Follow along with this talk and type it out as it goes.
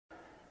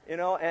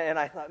And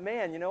I thought,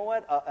 man, you know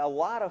what? A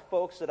lot of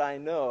folks that I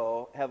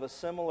know have a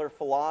similar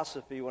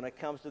philosophy when it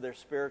comes to their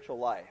spiritual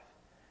life.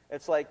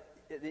 It's like,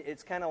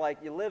 it's kind of like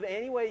you live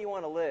any way you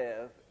want to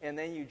live, and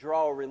then you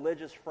draw a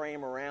religious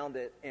frame around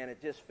it, and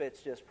it just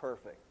fits just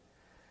perfect.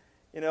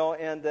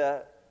 And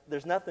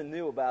there's nothing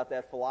new about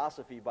that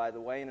philosophy, by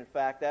the way. And in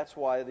fact, that's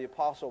why the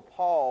Apostle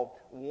Paul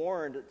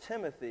warned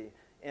Timothy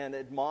and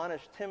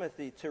admonished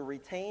Timothy to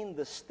retain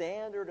the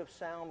standard of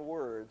sound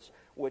words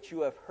which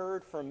you have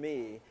heard from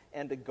me,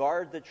 and to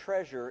guard the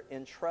treasure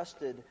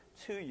entrusted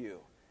to you.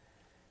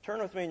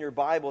 Turn with me in your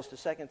Bibles to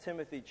 2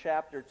 Timothy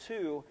chapter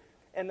 2.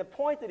 And the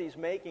point that he's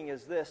making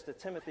is this to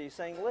Timothy. He's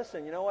saying,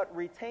 listen, you know what?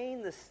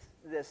 Retain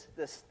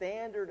the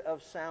standard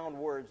of sound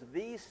words,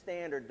 the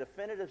standard,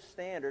 definitive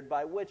standard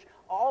by which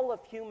all of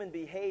human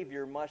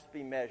behavior must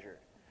be measured.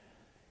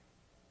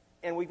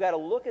 And we've got to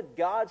look at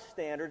God's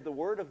standard, the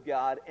Word of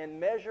God, and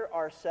measure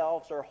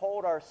ourselves or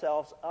hold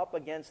ourselves up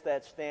against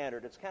that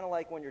standard. It's kind of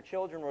like when your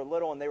children were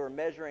little and they were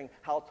measuring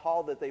how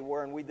tall that they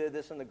were, and we did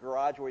this in the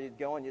garage where you'd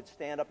go and you'd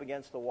stand up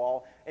against the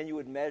wall and you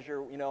would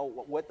measure,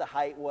 what the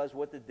height was,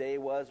 what the day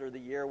was, or the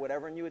year,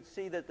 whatever, and you would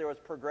see that there was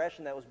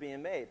progression that was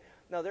being made.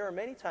 Now, there are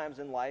many times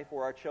in life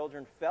where our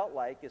children felt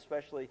like,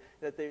 especially,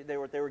 that they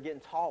were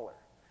getting taller.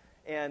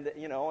 And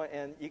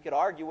you could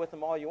argue with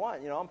them all you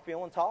want. I'm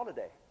feeling tall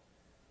today.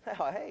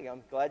 Oh, hey,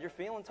 I'm glad you're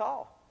feeling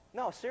tall.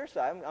 No,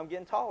 seriously, I'm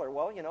getting taller.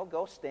 Well,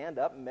 go stand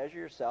up and measure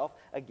yourself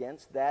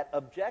against that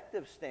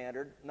objective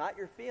standard, not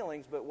your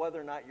feelings, but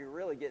whether or not you're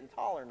really getting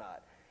tall or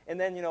not.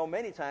 And then,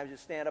 many times you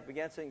stand up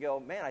against it and go,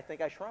 man, I think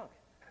I shrunk.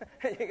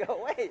 And you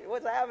go, wait,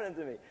 what's happening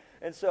to me?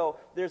 And so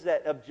there's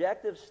that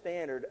objective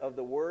standard of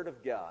the Word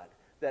of God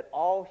that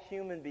all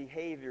human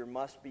behavior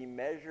must be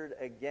measured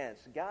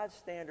against. God's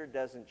standard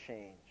doesn't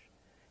change.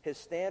 His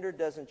standard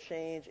doesn't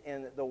change,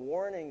 and the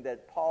warning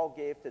that Paul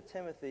gave to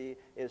Timothy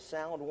is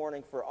sound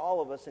warning for all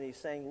of us, and he's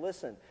saying,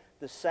 listen,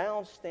 the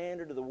sound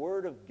standard of the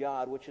Word of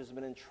God, which has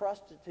been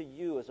entrusted to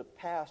you as a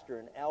pastor,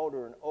 an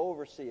elder, an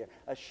overseer,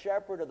 a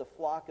shepherd of the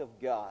flock of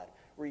God,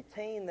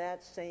 retain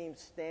that same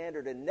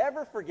standard and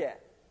never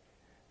forget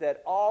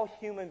that all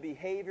human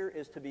behavior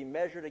is to be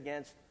measured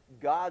against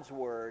God's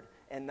Word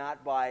and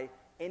not by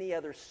any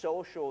other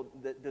social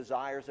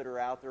desires that are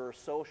out there or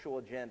social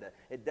agenda.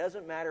 It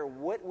doesn't matter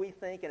what we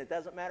think, and it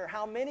doesn't matter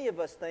how many of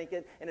us think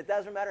it, and it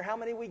doesn't matter how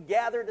many we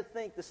gather to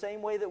think the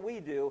same way that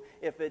we do.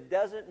 If it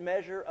doesn't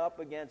measure up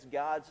against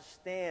God's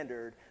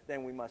standard,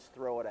 then we must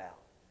throw it out.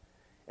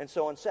 And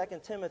so in 2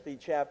 Timothy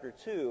chapter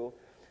 2,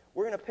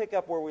 we're going to pick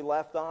up where we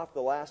left off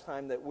the last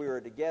time that we were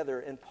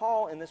together. And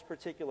Paul, in this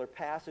particular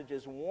passage,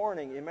 is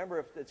warning.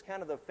 Remember, it's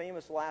kind of the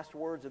famous last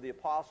words of the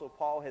Apostle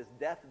Paul, his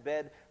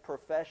deathbed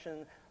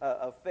profession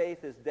of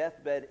faith, his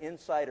deathbed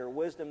insight or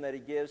wisdom that he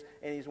gives.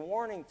 And he's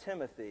warning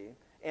Timothy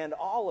and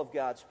all of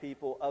God's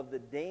people of the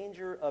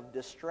danger of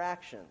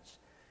distractions.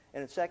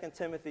 And in 2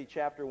 Timothy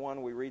chapter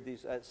 1, we read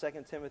these,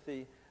 2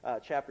 Timothy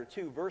chapter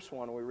 2, verse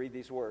 1, we read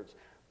these words.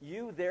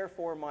 You,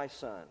 therefore, my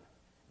son,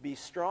 be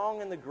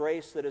strong in the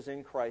grace that is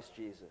in Christ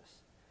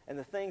Jesus. And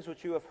the things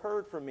which you have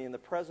heard from me in the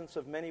presence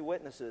of many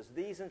witnesses,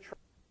 these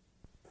entrust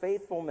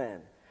faithful men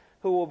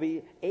who will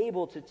be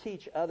able to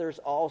teach others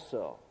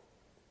also.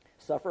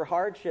 Suffer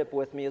hardship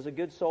with me as a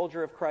good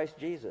soldier of Christ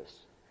Jesus.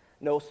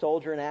 No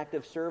soldier in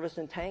active service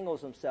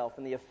entangles himself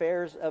in the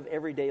affairs of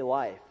everyday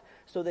life,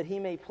 so that he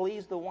may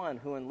please the one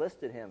who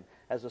enlisted him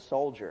as a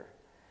soldier.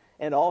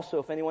 And also,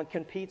 if anyone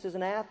competes as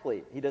an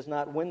athlete, he does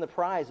not win the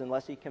prize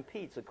unless he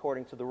competes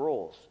according to the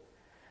rules.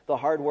 The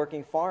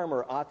hard-working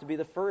farmer ought to be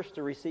the first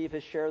to receive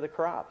his share of the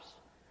crops.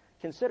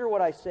 Consider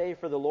what I say,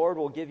 for the Lord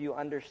will give you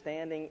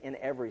understanding in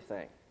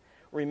everything.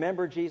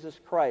 Remember Jesus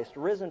Christ,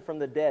 risen from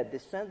the dead,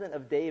 descendant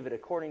of David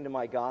according to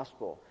my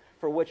gospel,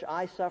 for which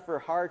I suffer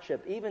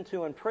hardship, even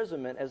to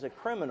imprisonment as a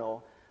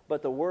criminal,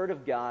 but the word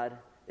of God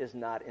is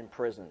not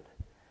imprisoned.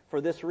 For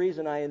this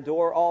reason I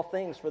endure all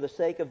things for the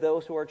sake of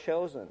those who are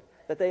chosen,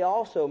 that they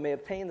also may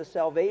obtain the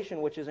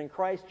salvation which is in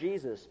Christ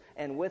Jesus,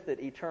 and with it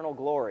eternal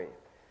glory.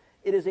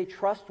 It is a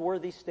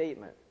trustworthy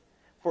statement.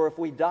 For if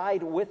we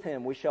died with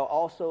him, we shall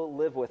also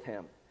live with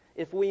him.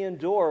 If we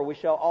endure, we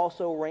shall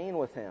also reign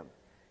with him.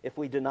 If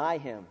we deny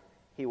him,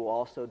 he will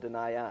also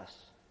deny us.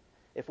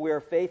 If we are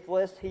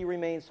faithless, he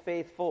remains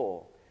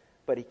faithful,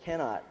 but he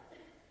cannot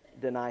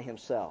deny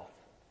himself.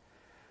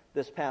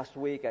 This past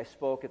week, I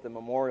spoke at the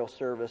memorial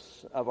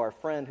service of our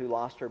friend who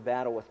lost her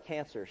battle with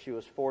cancer. She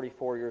was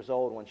 44 years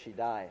old when she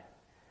died.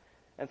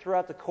 And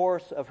throughout the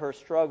course of her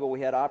struggle,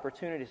 we had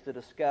opportunities to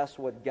discuss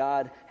what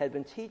God had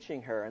been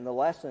teaching her and the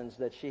lessons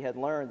that she had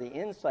learned, the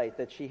insight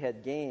that she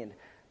had gained,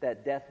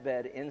 that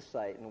deathbed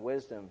insight and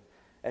wisdom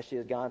as she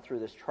had gone through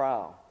this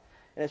trial.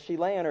 And as she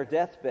lay on her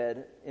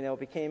deathbed, it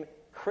became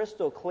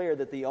crystal clear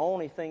that the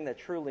only thing that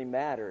truly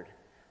mattered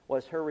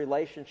was her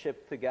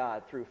relationship to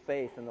God through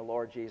faith in the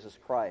Lord Jesus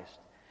Christ,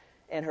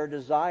 and her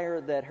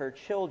desire that her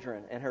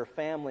children and her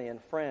family and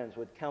friends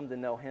would come to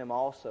know him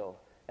also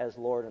as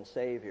Lord and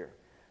Savior.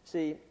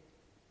 See,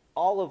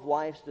 all of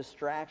life's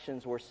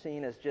distractions were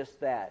seen as just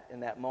that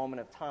in that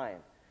moment of time,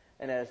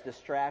 and as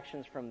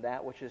distractions from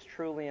that which is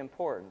truly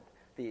important,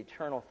 the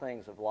eternal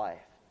things of life.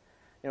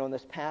 In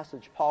this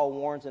passage, Paul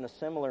warns in a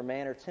similar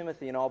manner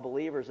Timothy and all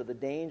believers of the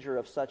danger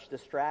of such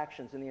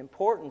distractions and the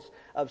importance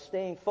of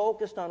staying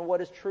focused on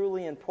what is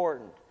truly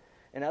important.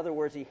 In other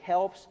words, he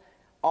helps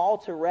all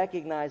to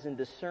recognize and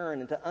discern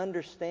and to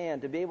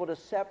understand, to be able to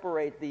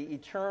separate the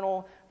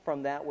eternal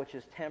from that which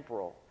is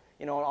temporal.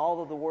 And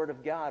all of the Word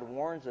of God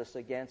warns us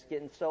against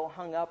getting so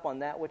hung up on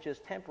that which is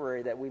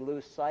temporary that we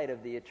lose sight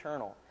of the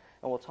eternal.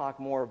 And we'll talk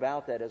more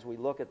about that as we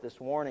look at this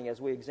morning. As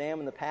we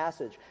examine the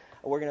passage,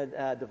 we're going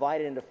to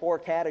divide it into 4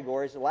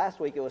 categories. Last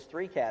week it was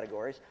 3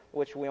 categories,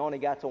 which we only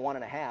got to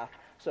 1.5.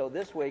 So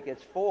this week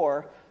it's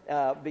 4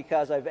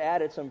 because I've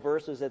added some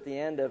verses at the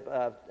end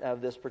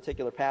of this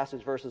particular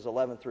passage, verses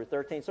 11 through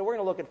 13. So we're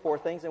going to look at 4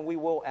 things, and we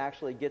will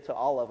actually get to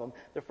all of them.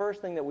 The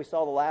first thing that we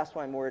saw the last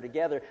time we were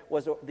together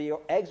was the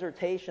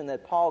exhortation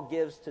that Paul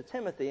gives to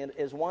Timothy, and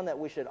is one that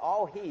we should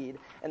all heed,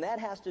 and that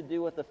has to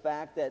do with the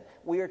fact that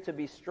we are to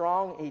be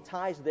strong. He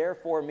ties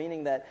therefore,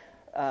 meaning that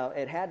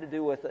it had to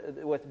do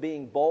with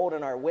being bold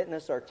in our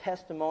witness, our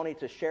testimony,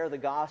 to share the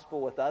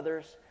gospel with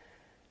others.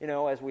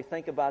 As we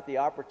think about the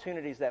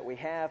opportunities that we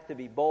have to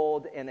be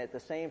bold, and at the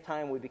same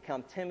time we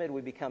become timid,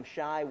 we become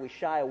shy, we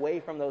shy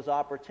away from those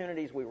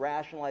opportunities, we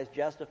rationalize,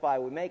 justify,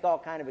 we make all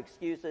kind of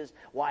excuses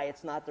why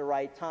it's not the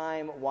right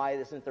time, why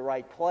this isn't the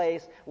right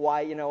place,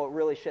 why it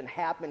really shouldn't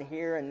happen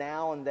here and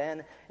now and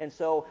then. And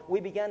so we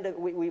begin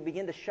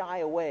to shy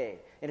away.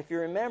 And if you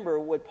remember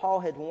what Paul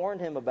had warned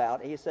him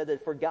about, he said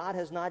that for God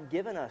has not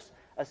given us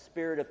a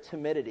spirit of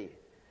timidity,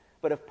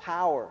 but of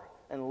power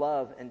and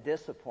love and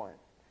discipline.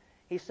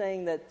 He's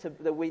saying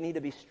that we need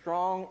to be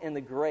strong in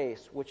the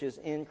grace which is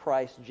in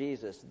Christ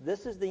Jesus.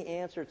 This is the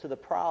answer to the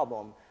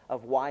problem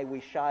of why we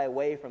shy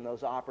away from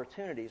those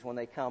opportunities when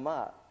they come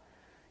up.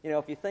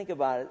 If you think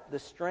about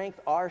it,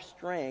 our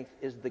strength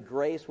is the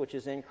grace which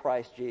is in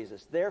Christ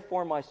Jesus.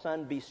 Therefore, my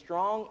son, be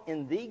strong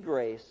in the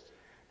grace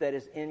that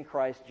is in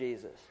Christ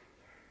Jesus.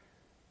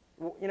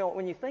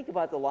 When you think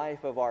about the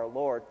life of our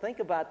Lord, think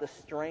about the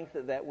strength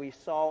that we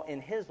saw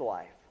in his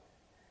life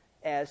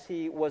as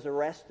he was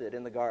arrested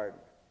in the garden,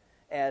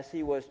 as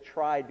he was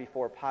tried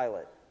before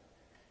Pilate,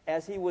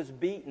 as he was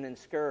beaten and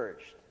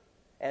scourged,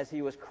 as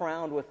he was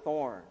crowned with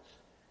thorns,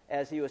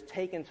 as he was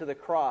taken to the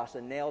cross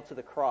and nailed to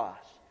the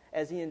cross,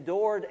 as he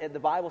endured, the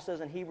Bible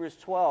says in Hebrews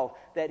 12,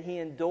 that he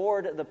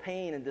endured the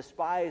pain and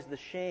despised the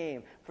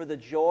shame for the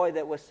joy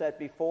that was set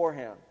before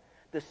him.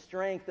 The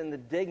strength and the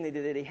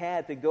dignity that he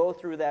had to go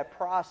through that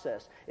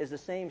process is the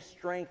same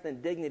strength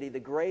and dignity, the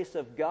grace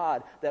of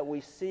God that we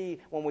see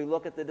when we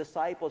look at the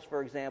disciples,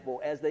 for example,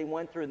 as they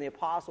went through, and the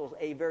apostles,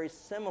 a very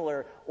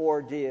similar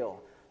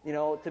ordeal.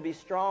 To be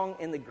strong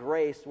in the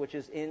grace which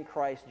is in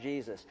Christ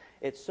Jesus.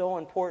 It's so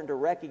important to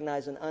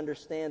recognize and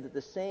understand that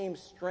the same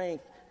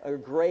strength or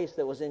grace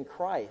that was in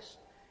Christ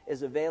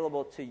is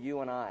available to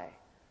you and I.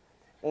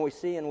 When we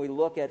see and we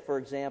look at, for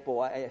example,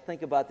 I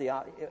think about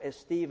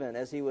Stephen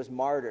as he was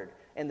martyred,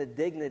 and the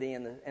dignity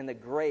and the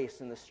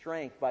grace and the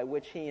strength by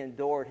which he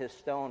endured his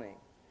stoning.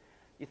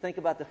 You think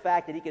about the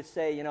fact that he could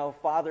say,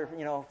 Father,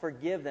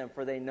 forgive them,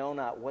 for they know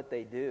not what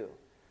they do.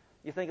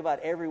 You think about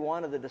every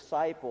one of the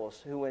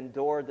disciples who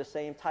endured the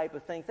same type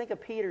of thing. Think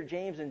of Peter,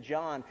 James, and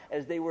John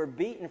as they were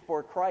beaten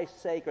for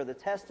Christ's sake, or the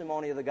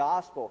testimony of the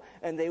gospel.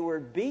 And they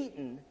were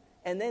beaten,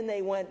 and then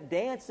they went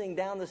dancing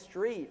down the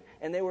street,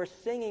 and they were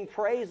singing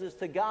praises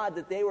to God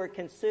that they were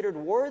considered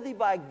worthy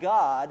by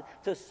God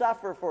to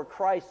suffer for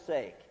Christ's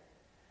sake.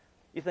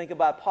 You think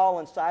about Paul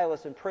and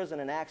Silas in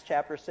prison in Acts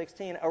chapter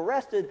 16,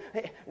 arrested,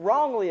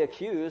 wrongly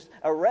accused,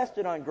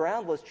 arrested on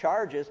groundless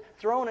charges,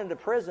 thrown into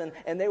prison,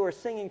 and they were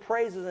singing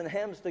praises and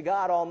hymns to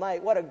God all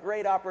night. What a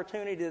great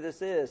opportunity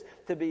this is,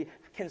 to be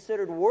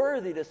considered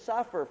worthy to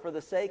suffer for the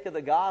sake of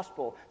the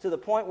gospel, to the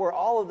point where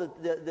all of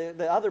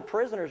the other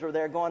prisoners are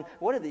there going,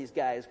 what are these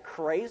guys,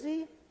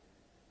 crazy?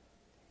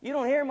 You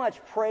don't hear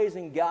much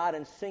praising God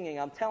and singing.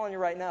 I'm telling you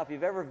right now, if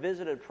you've ever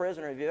visited a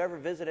prison, or if you've ever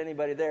visited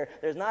anybody there,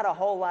 there's not a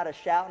whole lot of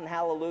shouting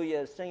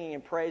hallelujah, singing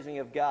and praising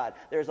of God.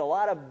 There's a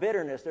lot of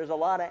bitterness. There's a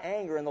lot of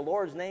anger, and the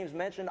Lord's name's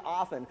mentioned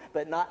often,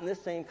 but not in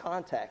this same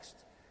context.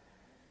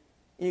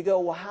 You go,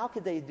 well, how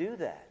could they do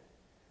that?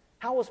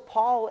 How was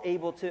Paul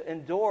able to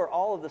endure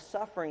all of the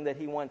suffering that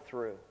he went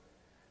through?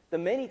 The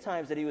many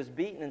times that he was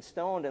beaten and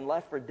stoned and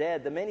left for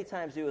dead, the many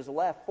times he was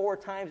left, 4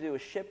 times he was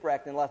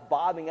shipwrecked and left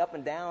bobbing up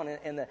and down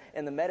in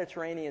the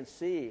Mediterranean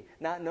Sea,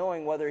 not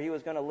knowing whether he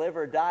was going to live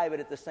or die, but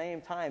at the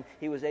same time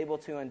he was able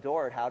to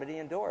endure it. How did he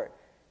endure it?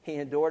 He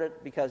endured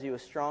it because he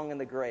was strong in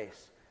the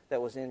grace that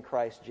was in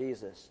Christ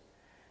Jesus.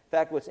 In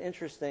fact, what's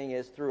interesting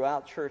is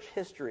throughout church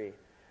history,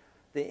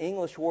 the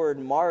English word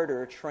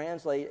martyr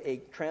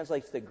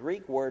translates the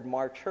Greek word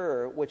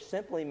martyr, which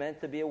simply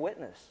meant to be a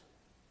witness.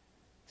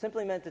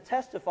 Simply meant to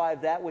testify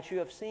of that which you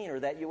have seen, or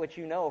which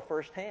you know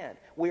firsthand.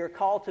 We are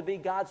called to be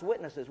God's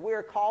witnesses. We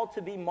are called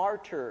to be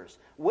martyrs,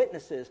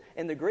 witnesses.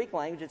 In the Greek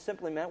language, it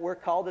simply meant we're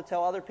called to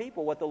tell other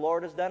people what the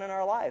Lord has done in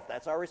our life.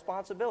 That's our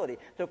responsibility,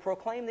 to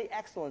proclaim the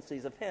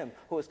excellencies of Him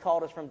who has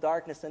called us from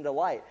darkness into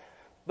light.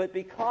 But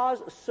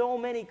because so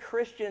many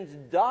Christians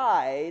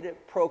died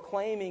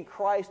proclaiming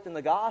Christ in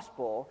the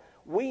gospel,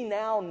 we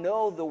now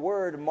know the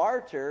word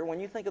martyr. When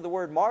you think of the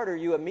word martyr,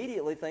 you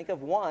immediately think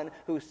of one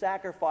who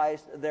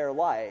sacrificed their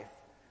life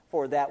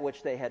for that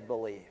which they had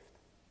believed.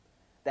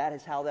 That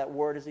is how that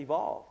word has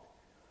evolved.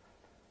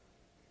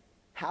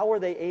 How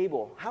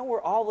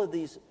were all of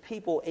these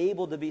people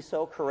able to be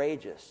so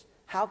courageous?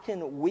 How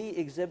can we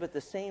exhibit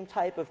the same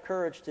type of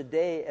courage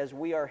today as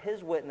we are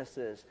His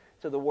witnesses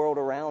to the world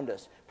around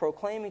us,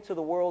 proclaiming to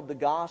the world the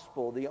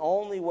gospel? The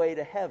only way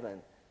to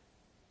heaven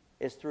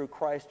is through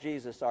Christ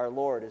Jesus our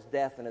Lord, His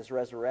death and His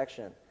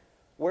resurrection.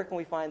 Where can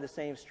we find the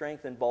same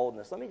strength and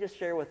boldness? Let me just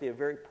share with you a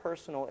very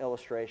personal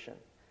illustration.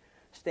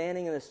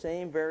 Standing in the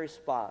same very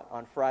spot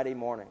on Friday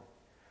morning,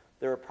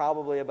 there were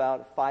probably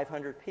about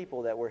 500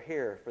 people that were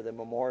here for the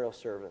memorial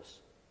service.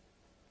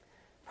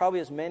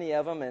 Probably as many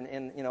of them,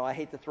 and I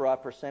hate to throw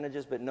out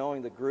percentages, but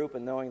knowing the group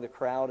and knowing the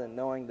crowd and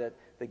knowing that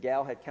the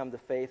gal had come to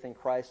faith in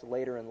Christ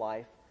later in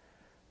life,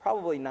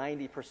 probably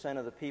 90%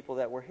 of the people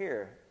that were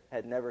here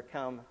had never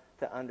come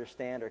to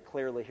understand or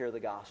clearly hear the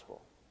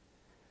gospel.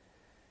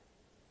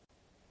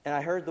 And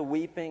I heard the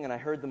weeping and I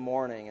heard the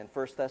mourning, and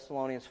 1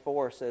 Thessalonians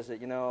 4 says that,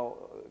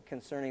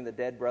 concerning the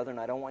dead brethren,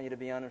 I don't want you to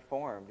be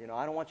uninformed.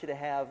 I don't want you to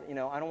have,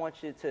 I don't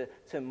want you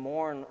to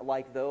mourn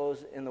like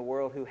those in the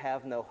world who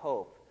have no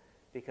hope,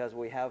 because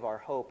we have our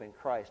hope in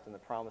Christ and the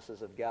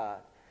promises of God.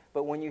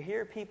 But when you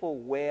hear people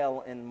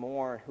wail and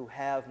mourn who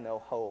have no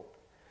hope,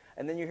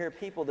 and then you hear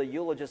people, the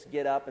eulogists,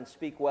 get up and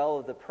speak well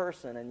of the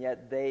person, and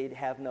yet they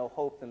have no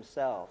hope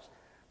themselves,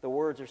 the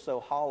words are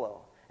so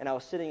hollow. And I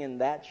was sitting in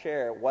that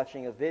chair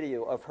watching a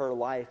video of her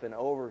life, an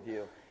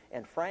overview,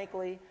 and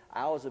frankly,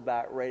 I was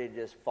about ready to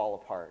just fall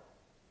apart.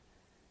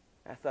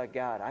 I thought,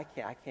 God, I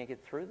can't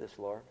get through this,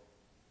 Lord.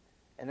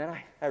 And then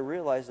I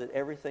realized that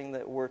everything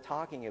that we're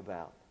talking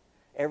about,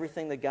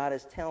 everything that God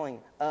is telling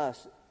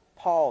us,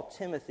 Paul,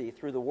 Timothy,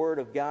 through the Word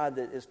of God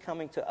that is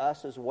coming to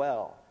us as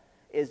well,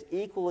 is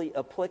equally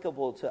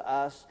applicable to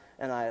us,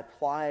 and I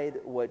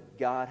applied what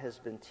God has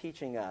been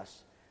teaching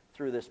us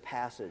through this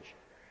passage,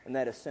 and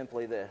that is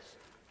simply this.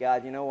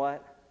 God, you know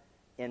what?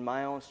 In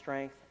my own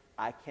strength,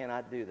 I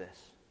cannot do this.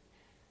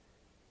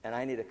 And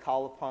I need to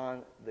call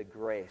upon the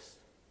grace,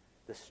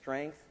 the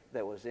strength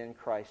that was in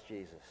Christ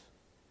Jesus,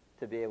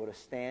 to be able to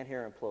stand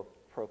here and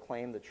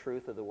proclaim the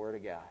truth of the Word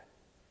of God.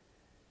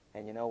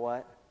 And you know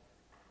what?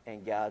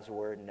 And God's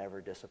Word never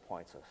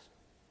disappoints us.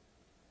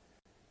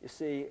 You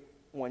see,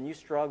 when you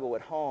struggle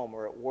at home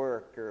or at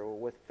work or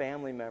with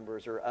family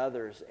members or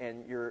others,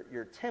 and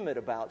you're timid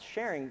about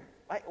sharing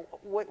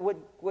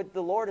what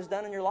the Lord has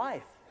done in your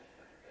life,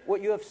 what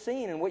you have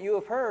seen and what you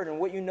have heard and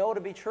what you know to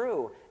be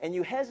true, and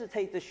you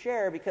hesitate to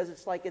share because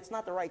it's like it's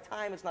not the right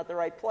time, it's not the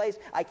right place,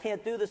 I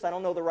can't do this, I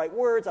don't know the right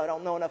words, I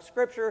don't know enough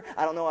Scripture,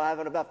 I don't know I have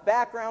enough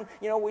background.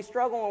 We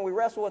struggle and we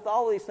wrestle with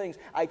all these things.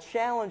 I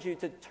challenge you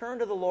to turn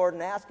to the Lord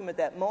and ask Him at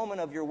that moment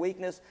of your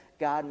weakness,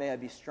 God, may I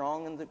be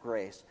strong in the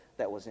grace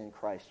that was in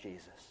Christ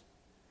Jesus.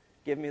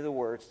 Give me the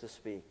words to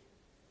speak.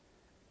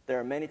 There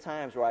are many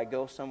times where I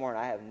go somewhere and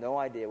I have no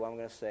idea what I'm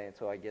going to say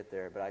until I get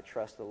there, but I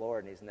trust the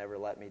Lord and He's never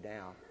let me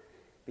down.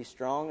 Be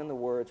strong in the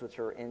words which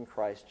are in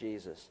Christ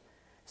Jesus.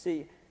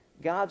 See,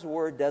 God's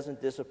Word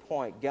doesn't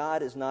disappoint.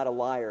 God is not a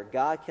liar.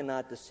 God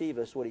cannot deceive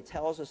us. What He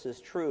tells us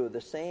is true. The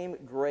same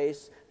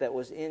grace that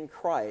was in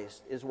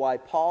Christ is why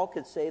Paul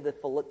could say to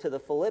the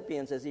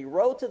Philippians as he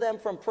wrote to them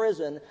from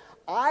prison,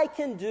 I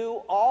can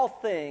do all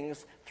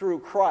things through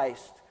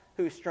Christ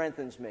who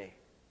strengthens me.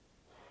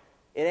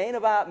 It ain't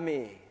about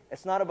me.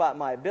 It's not about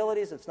my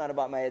abilities. It's not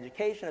about my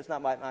education. It's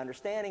not about my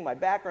understanding, my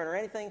background, or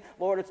anything.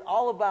 Lord, it's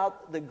all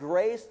about the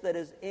grace that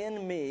is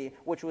in me,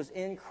 which was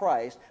in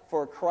Christ,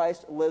 for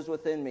Christ lives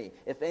within me.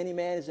 If any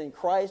man is in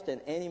Christ, and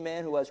any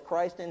man who has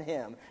Christ in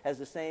him has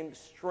the same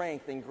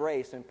strength and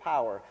grace and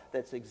power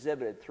that's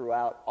exhibited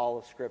throughout all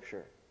of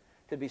Scripture.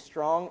 To be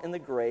strong in the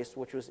grace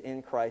which was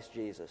in Christ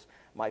Jesus.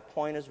 My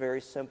point is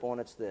very simple,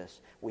 and it's this.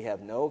 We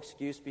have no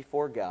excuse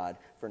before God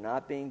for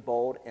not being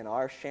bold in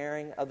our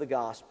sharing of the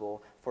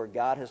gospel, for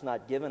God has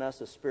not given us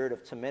a spirit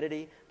of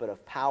timidity, but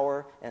of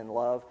power and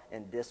love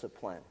and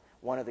discipline.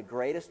 One of the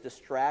greatest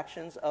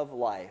distractions of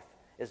life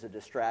is the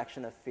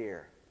distraction of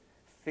fear.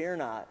 Fear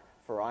not,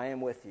 for I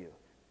am with you.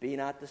 Be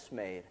not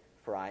dismayed,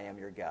 for I am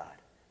your God.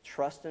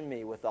 Trust in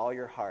me with all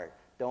your heart.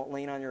 Don't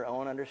lean on your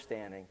own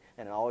understanding,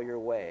 and in all your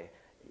way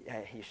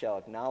He shall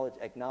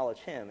acknowledge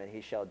Him, and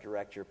He shall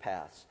direct your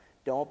paths.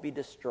 Don't be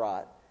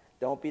distraught.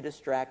 Don't be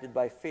distracted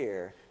by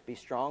fear. Be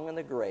strong in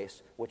the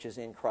grace which is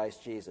in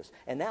Christ Jesus.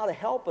 And now to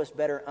help us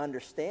better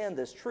understand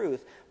this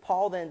truth,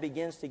 Paul then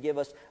begins to give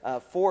us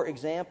 4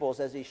 examples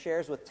as he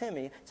shares with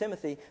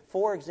Timothy,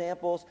 4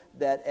 examples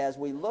that as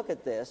we look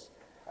at this,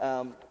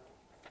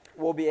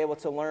 we'll be able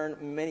to learn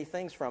many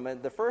things from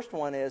it. The first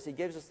one is he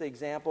gives us the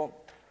example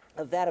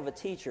of that of a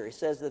teacher. He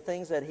says the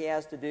things that he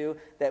has to do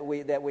that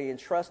we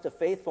entrust to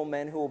faithful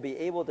men who will be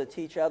able to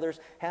teach others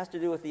has to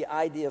do with the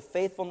idea of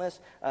faithfulness.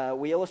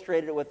 We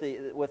illustrated it with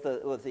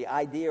the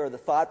idea or the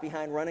thought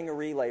behind running a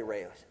relay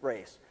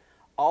race.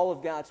 All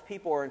of God's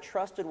people are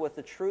entrusted with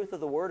the truth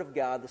of the Word of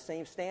God, the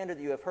same standard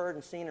that you have heard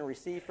and seen and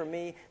received from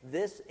me.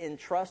 This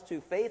entrust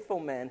to faithful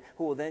men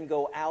who will then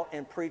go out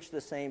and preach the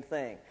same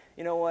thing.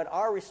 You know what?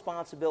 Our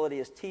responsibility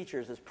as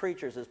teachers, as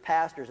preachers, as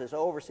pastors, as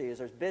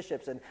overseers, as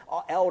bishops, and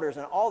elders,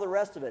 and all the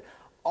rest of it,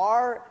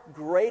 our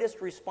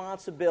greatest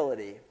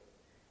responsibility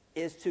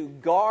is to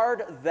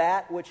guard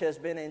that which has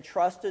been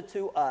entrusted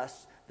to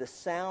us, the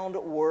sound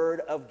Word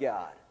of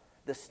God.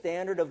 The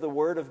standard of the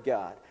Word of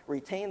God.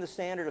 Retain the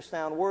standard of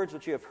sound words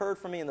which you have heard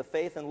from me in the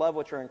faith and love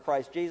which are in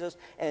Christ Jesus,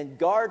 and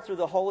guard through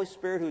the Holy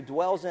Spirit who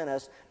dwells in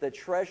us the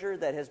treasure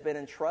that has been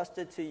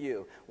entrusted to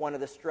you. One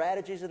of the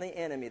strategies of the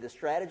enemy, the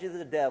strategy of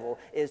the devil,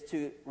 is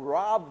to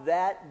rob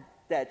that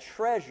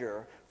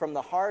treasure from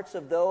the hearts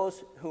of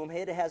those whom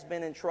it has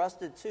been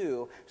entrusted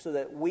to, so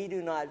that we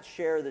do not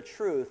share the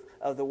truth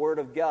of the Word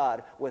of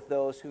God with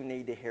those who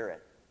need to hear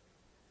it.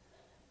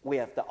 We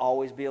have to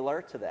always be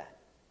alert to that.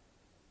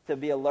 To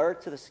be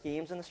alert to the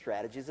schemes and the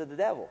strategies of the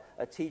devil.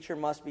 A teacher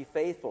must be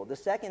faithful. The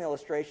second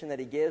illustration that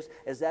he gives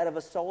is that of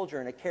a soldier,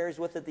 and it carries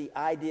with it the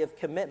idea of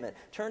commitment.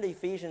 Turn to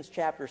Ephesians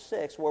chapter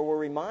 6, where we're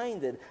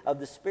reminded of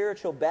the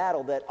spiritual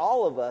battle that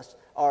all of us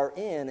are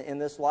in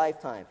this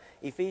lifetime.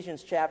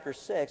 Ephesians chapter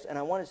 6, and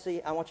I want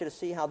you to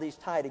see how these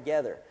tie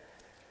together.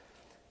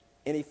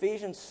 In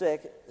Ephesians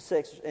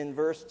 6 in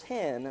verse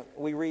 10,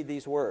 we read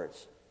these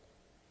words.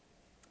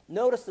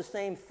 Notice the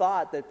same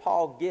thought that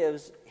Paul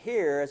gives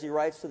here as he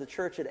writes to the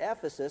church at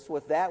Ephesus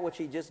with that which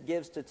he just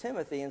gives to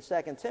Timothy in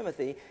 2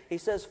 Timothy. He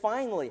says,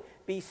 finally,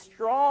 be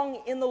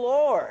strong in the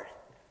Lord,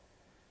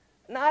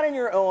 not in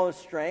your own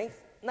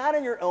strength, not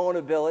in your own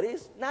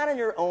abilities, not in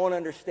your own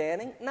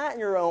understanding, not in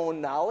your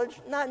own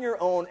knowledge, not in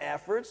your own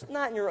efforts,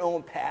 not in your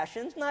own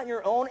passions, not in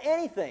your own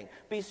anything.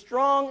 Be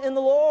strong in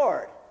the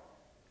Lord.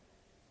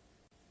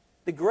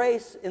 The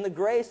grace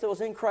that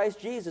was in Christ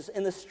Jesus,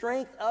 in the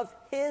strength of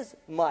His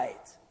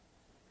might.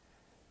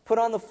 Put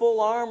on the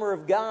full armor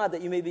of God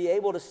that you may be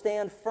able to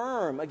stand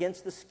firm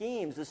against the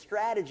schemes, the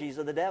strategies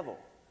of the devil.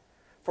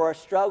 For our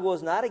struggle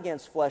is not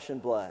against flesh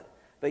and blood,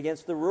 but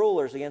against the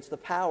rulers, against the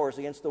powers,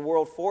 against the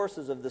world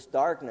forces of this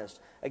darkness,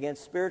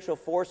 against spiritual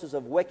forces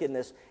of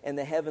wickedness in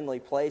the heavenly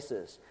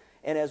places.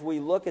 And as we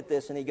look at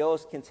this, and he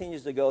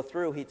continues to go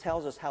through, he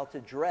tells us how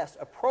to dress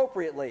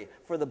appropriately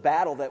for the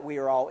battle that we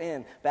are all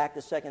in. Back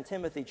to 2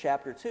 Timothy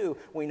chapter 2,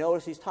 we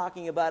notice he's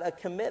talking about a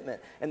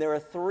commitment. And there are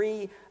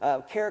three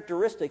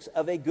characteristics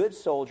of a good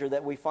soldier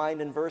that we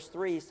find in verse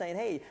 3. He's saying,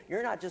 hey,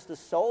 you're not just a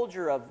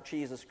soldier of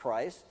Jesus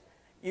Christ.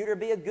 You're to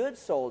be a good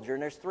soldier.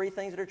 And there's three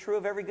things that are true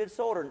of every good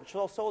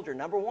soldier.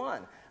 Number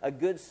one, a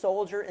good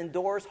soldier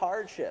endures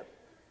hardship.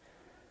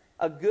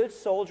 A good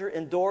soldier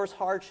endures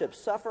hardship.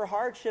 Suffer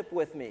hardship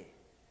with me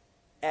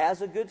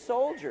as a good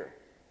soldier.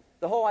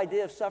 The whole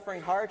idea of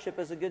suffering hardship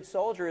as a good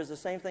soldier is the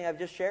same thing I've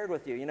just shared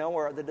with you. You know,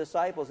 where the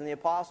disciples and the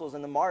apostles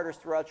and the martyrs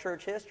throughout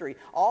church history,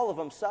 all of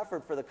them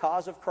suffered for the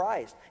cause of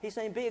Christ. He's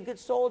saying, be a good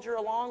soldier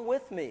along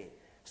with me.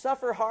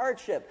 Suffer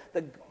hardship.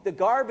 The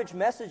garbage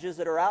messages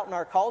that are out in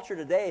our culture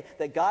today,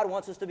 that God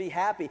wants us to be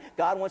happy.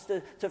 God wants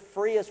to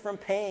free us from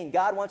pain.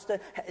 God wants to,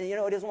 He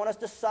doesn't want us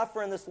to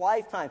suffer in this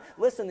lifetime.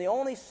 Listen, the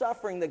only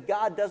suffering that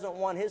God doesn't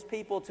want His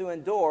people to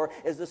endure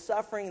is the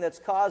suffering that's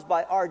caused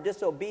by our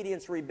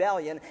disobedience,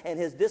 rebellion, and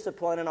His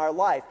discipline in our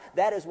life.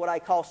 That is what I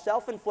call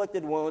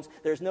self-inflicted wounds.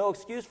 There's no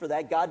excuse for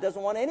that. God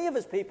doesn't want any of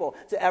His people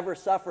to ever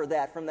suffer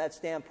that from that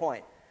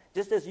standpoint.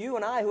 Just as you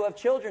and I who have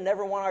children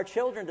never want our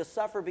children to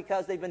suffer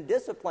because they've been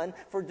disciplined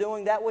for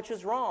doing that which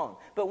is wrong.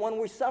 But when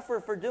we suffer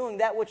for doing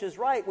that which is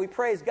right, we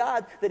praise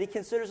God that He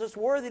considers us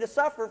worthy to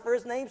suffer for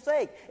His name's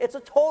sake. It's a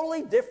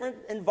totally different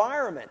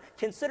environment.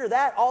 Consider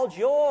that all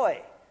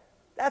joy.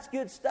 That's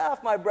good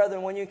stuff, my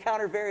brethren, when you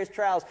encounter various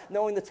trials,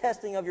 knowing the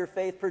testing of your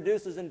faith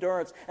produces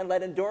endurance, and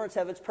let endurance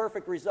have its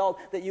perfect result,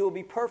 that you will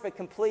be perfect,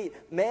 complete,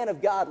 man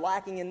of God,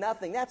 lacking in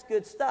nothing. That's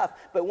good stuff.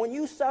 But when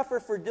you suffer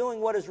for doing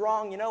what is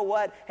wrong, you know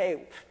what?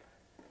 Hey,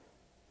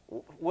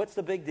 what's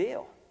the big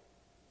deal?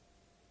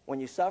 When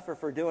you suffer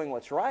for doing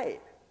what's right,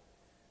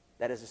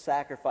 that is a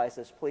sacrifice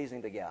that's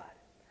pleasing to God.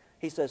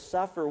 He says,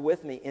 suffer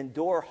with me,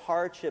 endure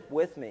hardship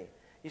with me.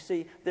 You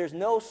see, there's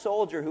no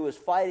soldier who is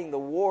fighting the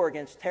war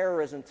against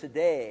terrorism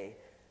today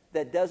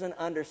that doesn't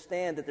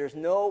understand that there's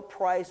no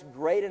price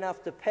great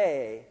enough to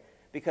pay,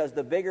 because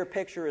the bigger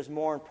picture is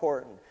more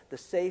important. The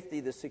safety,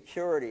 the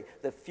security,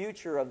 the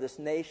future of this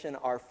nation,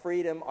 our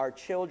freedom, our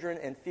children,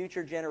 and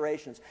future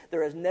generations.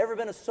 There has never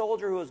been a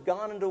soldier who has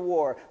gone into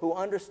war who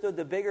understood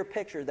the bigger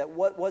picture, that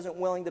wasn't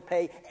willing to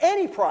pay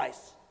any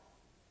price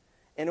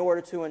in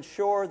order to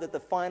ensure that the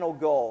final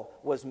goal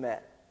was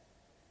met.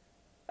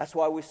 That's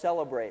why we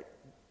celebrate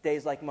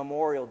days like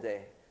Memorial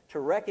Day, to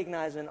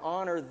recognize and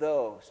honor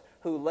those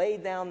who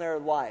laid down their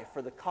life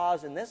for the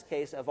cause, in this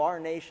case, of our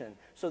nation,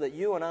 so that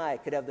you and I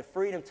could have the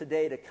freedom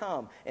today to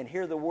come and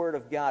hear the Word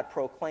of God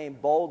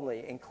proclaimed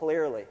boldly and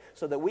clearly,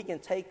 so that we can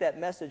take that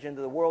message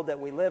into the world that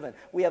we live in.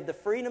 We have the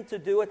freedom to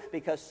do it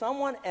because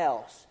someone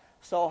else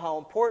saw how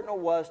important it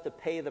was to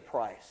pay the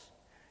price.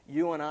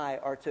 You and I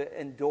are to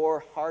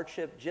endure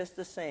hardship just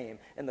the same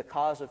in the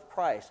cause of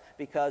Christ,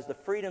 because the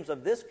freedoms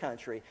of this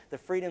country, the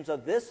freedoms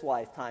of this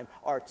lifetime,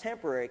 are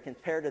temporary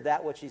compared to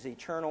that which is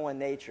eternal in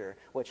nature,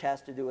 which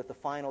has to do with the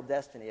final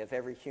destiny of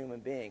every human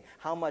being.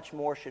 How much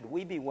more should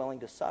we be willing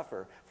to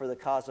suffer for the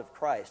cause of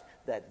Christ,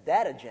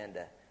 that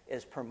agenda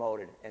is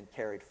promoted and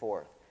carried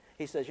forth?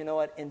 He says, you know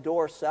what?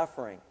 Endure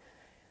suffering.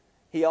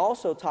 He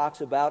also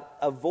talks about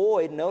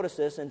avoid, notice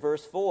this in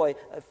verse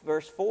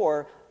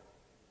 4,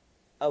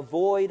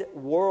 avoid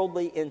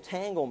worldly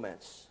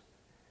entanglements.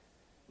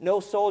 No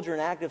soldier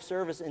in active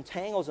service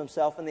entangles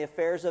himself in the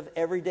affairs of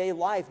everyday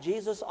life.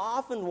 Jesus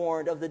often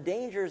warned of the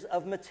dangers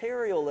of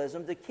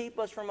materialism to keep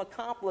us from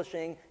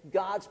accomplishing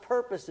God's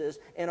purposes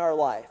in our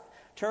life.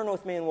 Turn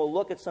with me and we'll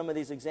look at some of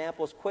these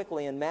examples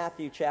quickly in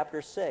Matthew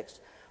chapter 6.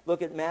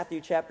 Look at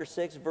Matthew chapter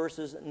 6,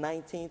 verses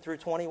 19 through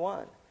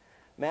 21.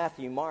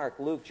 Matthew, Mark,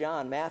 Luke,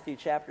 John, Matthew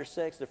chapter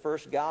 6, the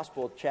first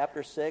gospel,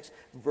 chapter 6,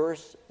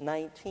 verse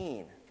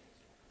 19.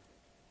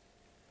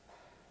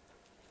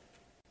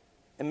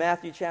 In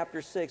Matthew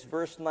chapter 6,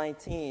 verse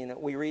 19,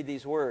 we read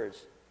these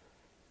words.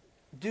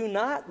 Do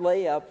not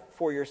lay up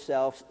for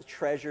yourselves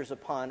treasures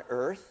upon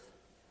earth,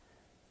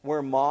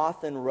 where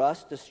moth and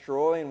rust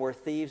destroy and where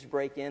thieves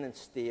break in and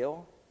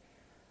steal.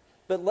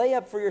 But lay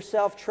up for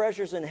yourself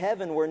treasures in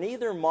heaven, where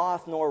neither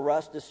moth nor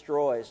rust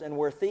destroys, and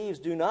where thieves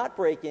do not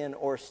break in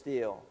or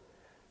steal.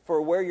 For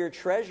where your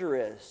treasure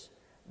is,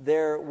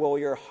 there will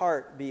your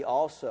heart be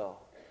also.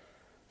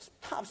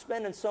 Stop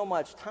spending so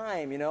much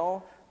time,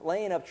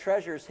 laying up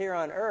treasures here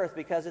on earth,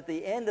 because at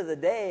the end of the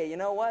day, you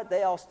know what?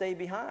 They all stay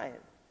behind.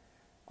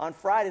 On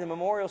Friday, the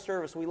memorial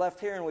service, we left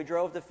here and we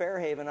drove to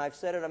Fairhaven. I've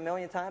said it a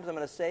million times. I'm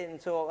going to say it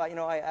until,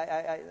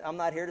 I'm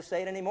not here to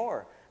say it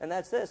anymore. And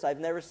that's this. I've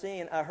never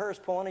seen a hearse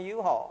pulling a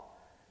U-Haul.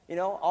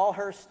 All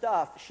her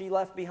stuff she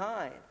left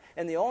behind.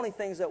 And the only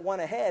things that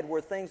went ahead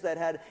were things that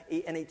had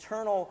an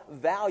eternal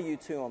value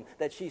to them,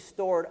 that she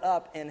stored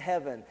up in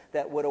heaven,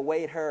 that would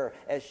await her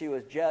as she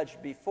was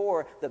judged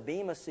before the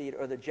bema seat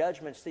or the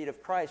judgment seat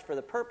of Christ, for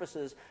the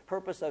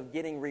purpose of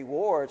getting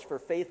rewards for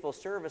faithful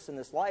service in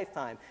this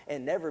lifetime,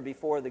 and never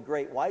before the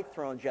great white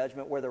throne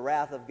judgment, where the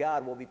wrath of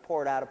God will be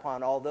poured out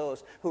upon all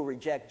those who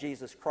reject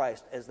Jesus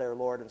Christ as their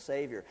Lord and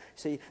Savior.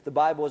 See, the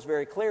Bible is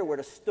very clear. We're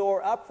to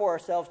store up for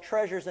ourselves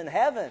treasures in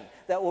heaven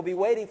that will be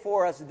waiting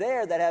for us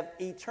there, that have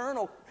eternal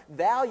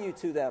value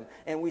to them.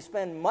 And we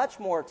spend much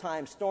more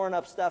time storing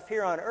up stuff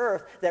here on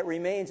earth that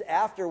remains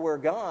after we're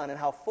gone, and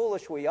how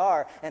foolish we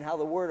are, and how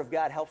the Word of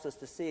God helps us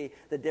to see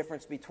the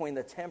difference between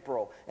the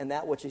temporal and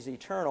that which is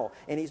eternal.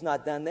 And he's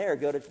not done there.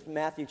 Go to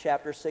Matthew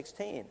chapter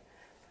 16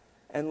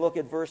 and look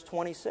at verse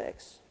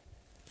 26.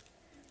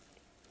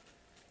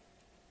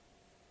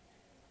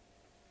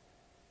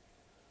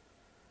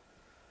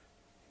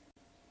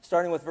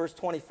 Starting with verse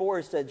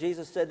 24,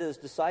 Jesus said to his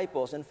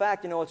disciples, in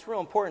fact, it's real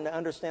important to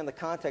understand the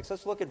context.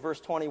 Let's look at verse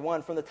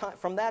 21.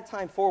 From that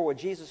time forward,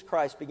 Jesus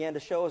Christ began to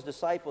show his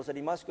disciples that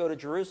he must go to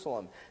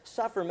Jerusalem,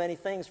 suffer many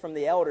things from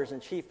the elders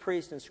and chief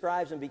priests and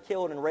scribes, and be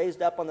killed and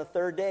raised up on the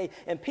third day.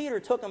 And Peter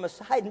took him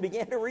aside and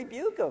began to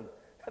rebuke him.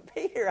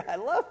 Peter, I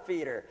love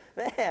Peter.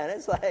 Man,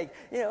 it's like,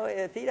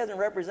 if he doesn't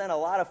represent a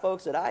lot of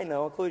folks that I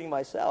know, including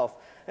myself,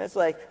 it's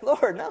like,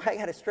 Lord, no, I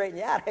got to straighten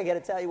you out. I got to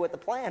tell you what the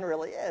plan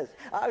really is.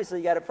 Obviously,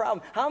 you got a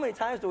problem. How many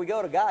times do we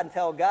go to God and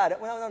tell God,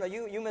 well, no,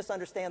 you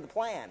misunderstand the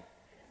plan.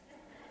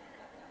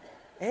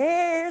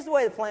 Here's the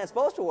way the plan's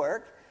supposed to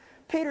work.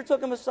 Peter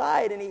took him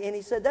aside, and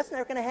he said, that's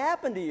never going to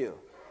happen to you.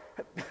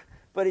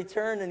 But he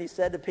turned and he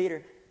said to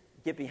Peter,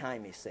 get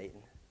behind me,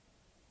 Satan.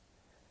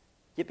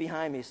 Get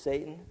behind me,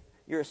 Satan.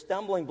 You're a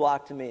stumbling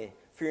block to me,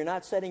 for you're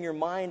not setting your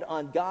mind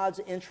on God's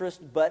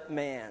interest but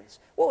man's.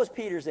 What was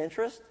Peter's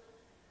interest?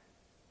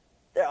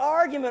 Their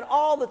argument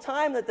all the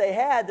time that they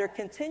had, their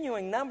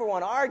continuing number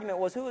one argument,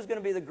 was who was going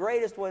to be the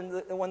greatest when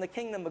the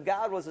kingdom of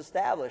God was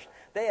established.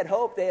 They had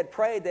hoped, they had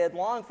prayed, they had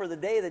longed for the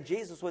day that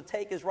Jesus would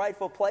take his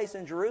rightful place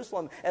in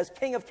Jerusalem as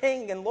King of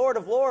Kings and Lord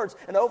of Lords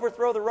and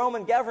overthrow the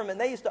Roman government. And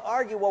they used to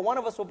argue, well, one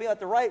of us will be at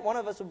the right, one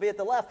of us will be at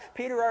the left.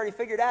 Peter already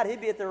figured out he'd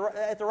be at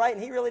the right,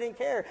 and he really didn't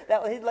care.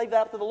 He'd leave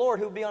that up to the Lord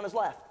who would be on his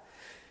left.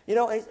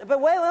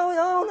 But wait,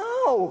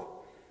 no.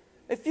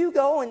 If you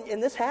go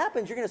and this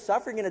happens, you're going to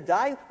suffer, you're going to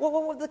die.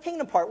 Well, the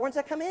kingdom part, when's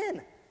that come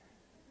in?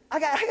 I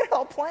got it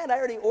all planned. I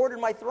already ordered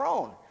my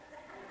throne.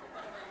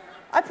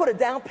 I put a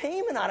down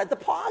payment on it,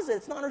 deposit.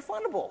 It's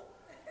non-refundable.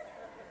 It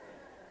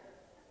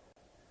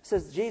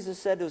says, Jesus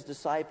said to his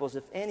disciples,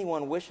 if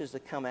anyone wishes to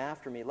come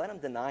after me, let him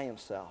deny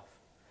himself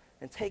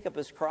and take up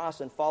his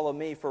cross and follow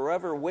me. For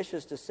whoever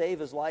wishes to save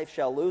his life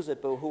shall lose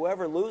it, but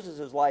whoever loses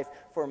his life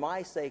for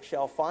my sake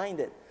shall find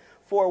it.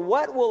 For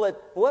what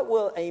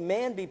will a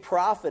man be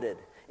profited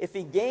if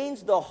he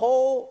gains the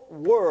whole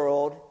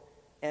world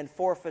and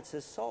forfeits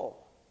his soul?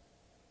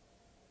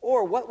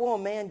 Or what will a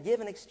man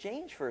give in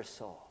exchange for his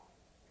soul?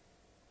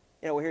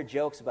 We hear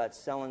jokes about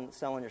selling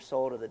your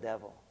soul to the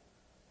devil.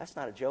 That's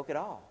not a joke at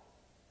all.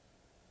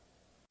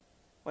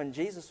 When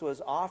Jesus was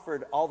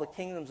offered all the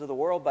kingdoms of the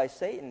world by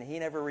Satan, he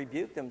never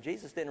rebuked him.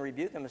 Jesus didn't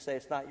rebuke him and say,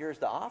 it's not yours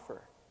to offer.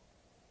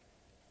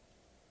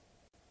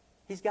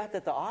 He's got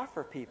that to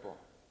offer people.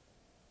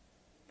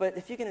 But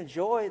if you can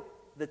enjoy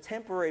the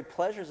temporary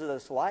pleasures of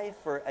this life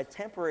for a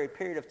temporary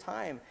period of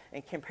time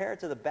and compare it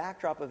to the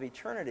backdrop of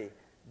eternity,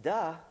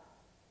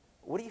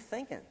 what are you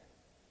thinking?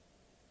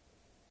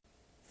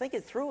 Think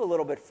it through a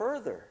little bit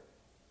further.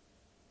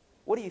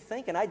 What are you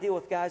thinking? I deal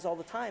with guys all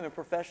the time in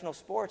professional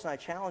sports, and I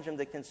challenge them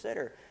to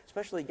consider,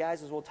 especially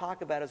guys, as we'll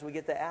talk about as we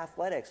get to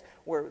athletics,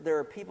 where there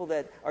are people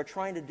that are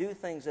trying to do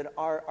things that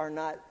are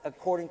not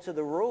according to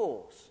the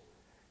rules,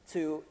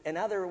 to, in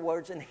other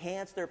words,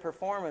 enhance their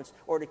performance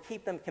or to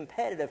keep them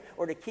competitive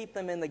or to keep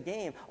them in the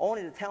game,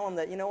 only to tell them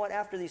that, you know what,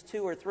 after these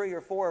 2 or 3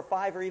 or 4 or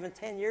 5 or even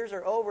 10 years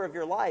are over of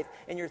your life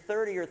and you're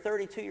 30 or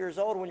 32 years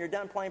old when you're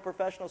done playing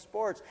professional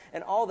sports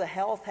and all the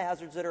health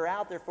hazards that are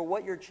out there for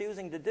what you're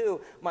choosing to do,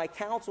 my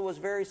counsel is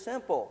very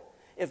simple.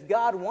 If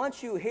God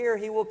wants you here,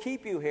 He will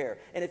keep you here.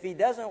 And if He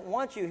doesn't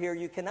want you here,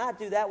 you cannot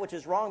do that which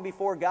is wrong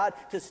before God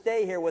to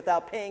stay here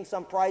without paying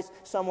some price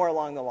somewhere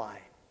along the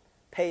line.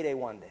 Payday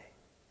one day.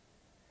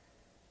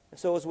 And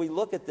so as we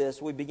look at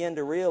this, we begin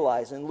to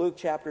realize in Luke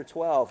chapter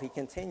 12, he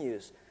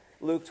continues.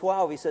 Luke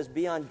 12, he says,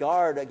 be on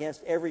guard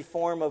against every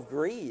form of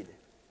greed.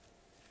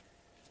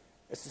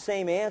 It's the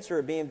same answer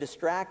of being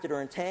distracted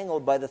or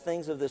entangled by the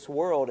things of this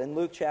world. In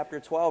Luke chapter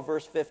 12,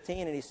 verse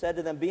 15, and he said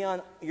to them, be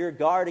on your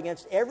guard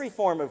against every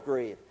form of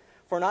greed.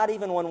 For not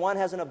even when one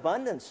has an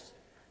abundance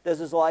does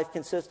his life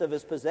consist of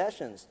his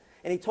possessions.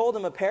 And he told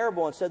them a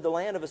parable and said, the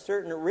land of a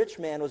certain rich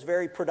man was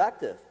very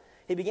productive.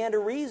 He began to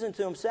reason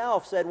to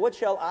himself, said, what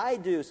shall I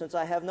do since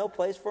I have no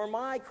place for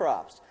my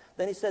crops?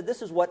 Then he said,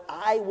 this is what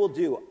I will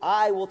do.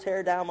 I will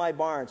tear down my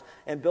barns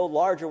and build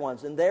larger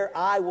ones, and there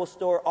I will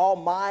store all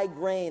my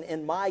grain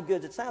and my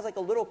goods. It sounds like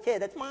a little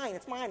kid. It's mine,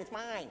 it's mine, it's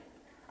mine.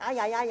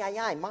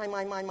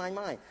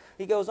 Mine.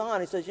 He goes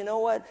on, he says, you know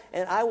what?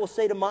 And I will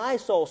say to my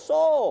soul,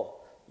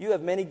 soul, you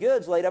have many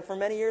goods laid up for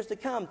many years to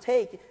come.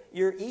 Take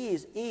your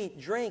ease, eat,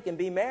 drink, and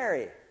be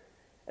merry.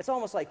 It's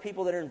almost like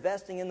people that are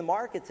investing in the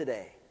market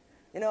today.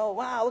 You know,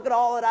 wow, look at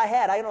all that I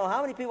had. I don't know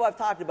how many people I've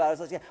talked about.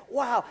 It's like,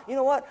 wow, you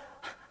know what?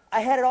 I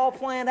had it all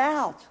planned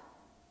out.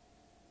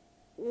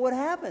 What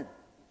happened?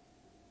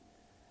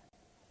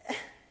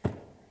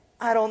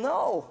 I don't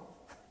know.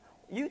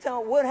 You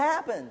tell me what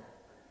happened.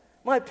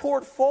 My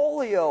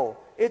portfolio,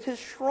 it has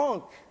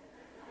shrunk.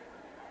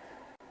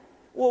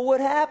 Well,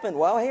 what happened?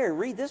 Well, here,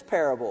 read this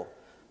parable.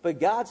 But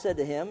God said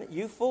to him,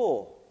 you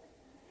fool.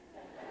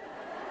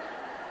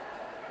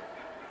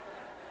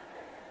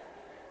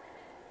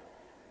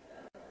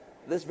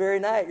 This very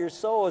night your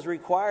soul is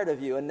required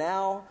of you, and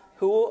now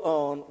who will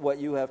own what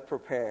you have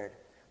prepared?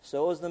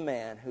 So is the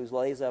man who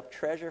lays up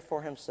treasure for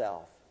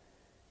himself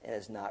and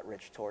is not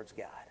rich towards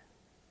God.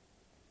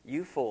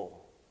 You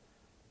fool.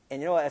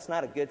 And you know what? That's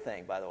not a good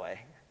thing, by the way.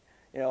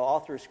 You know, all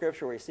through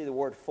Scripture where you see the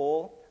word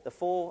fool,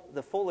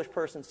 the foolish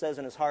person says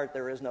in his heart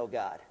there is no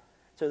God.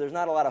 So there's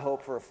not a lot of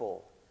hope for a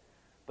fool.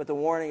 But the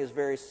warning is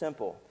very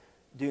simple.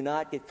 Do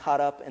not get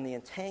caught up in the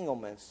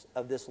entanglements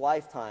of this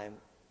lifetime.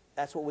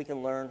 That's what we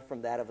can learn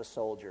from that of a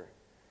soldier.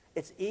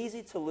 It's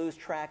easy to lose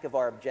track of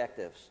our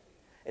objectives.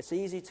 It's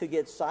easy to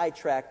get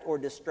sidetracked or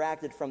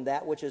distracted from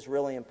that which is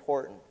really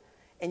important.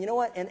 And you know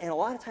what? And a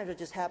lot of times it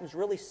just happens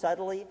really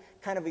subtly,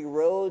 kind of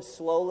erodes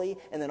slowly,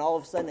 and then all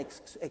of a sudden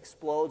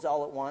explodes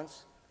all at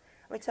once.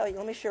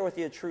 Let me share with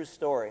you a true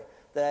story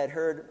that I had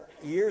heard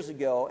years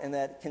ago and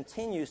that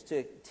continues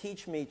to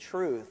teach me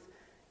truth.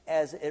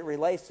 As it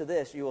relates to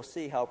this, you will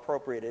see how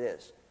appropriate it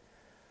is.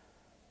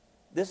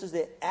 This is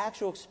the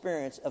actual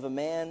experience of a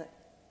man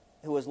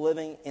who was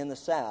living in the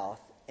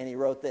South, and he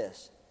wrote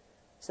this.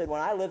 He said,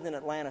 when I lived in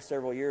Atlanta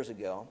several years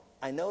ago,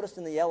 I noticed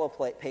in the yellow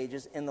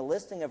pages in the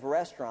listing of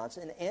restaurants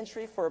an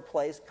entry for a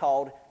place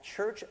called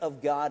Church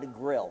of God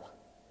Grill.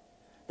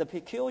 The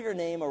peculiar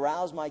name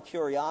aroused my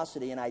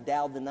curiosity, and I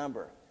dialed the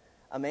number.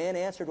 A man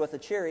answered with a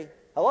cheery,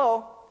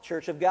 hello,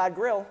 Church of God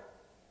Grill.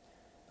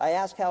 I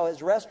asked how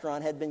his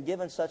restaurant had been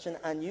given such an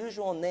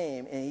unusual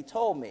name, and he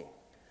told me,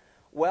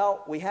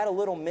 well, we had a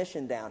little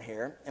mission down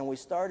here, and we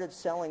started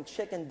selling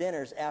chicken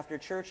dinners after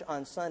church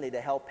on Sunday to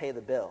help pay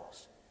the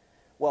bills.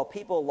 Well,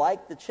 people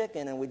liked the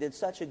chicken, and we did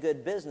such a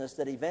good business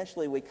that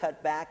eventually we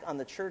cut back on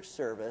the church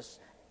service,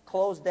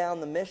 closed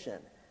down the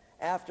mission.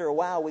 After a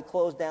while, we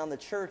closed down the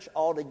church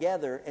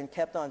altogether and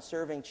kept on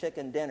serving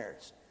chicken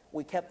dinners.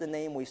 We kept the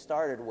name we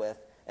started with,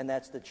 and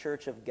that's the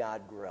Church of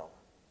God Grill.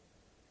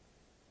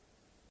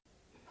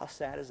 How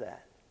sad is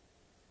that?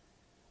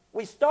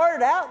 We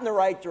started out in the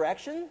right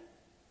direction,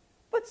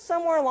 but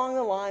somewhere along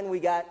the line we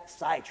got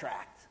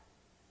sidetracked.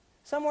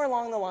 Somewhere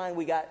along the line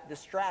we got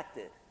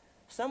distracted.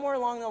 Somewhere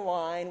along the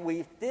line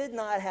we did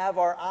not have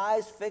our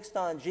eyes fixed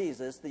on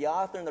Jesus, the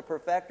author and the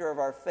perfecter of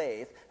our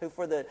faith, who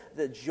for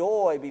the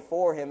joy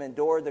before him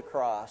endured the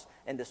cross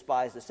and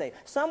despised the shame.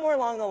 Somewhere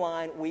along the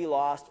line we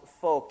lost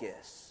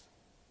focus.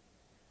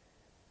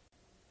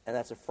 And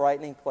that's a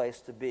frightening place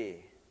to be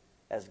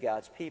as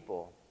God's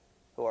people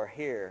who are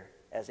here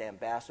as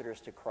ambassadors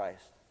to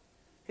Christ.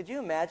 Could you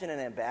imagine an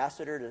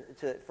ambassador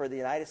for the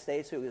United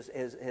States who is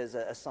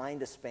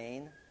assigned to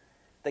Spain,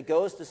 that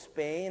goes to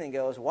Spain and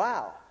goes,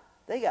 wow,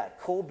 they got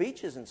cool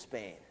beaches in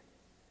Spain.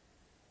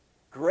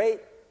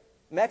 great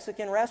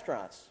Mexican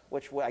restaurants,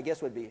 which I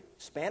guess would be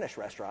Spanish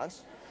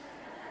restaurants.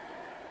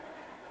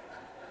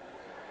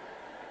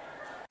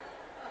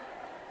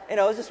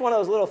 It's just one of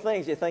those little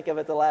things you think of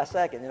at the last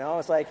second,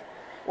 It's like,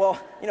 well,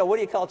 what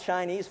do you call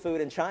Chinese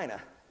food in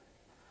China?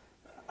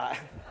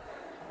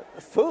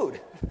 Food,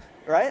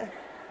 right?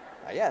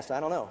 Yes, I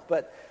don't know.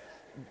 But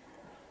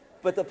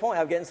the point,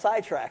 I'm getting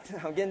sidetracked.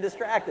 I'm getting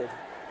distracted.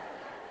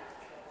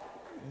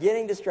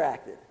 Getting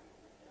distracted.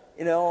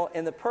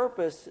 And the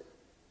purpose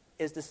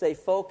is to stay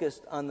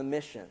focused on the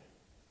mission.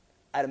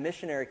 I had a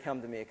missionary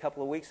come to me a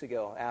couple of weeks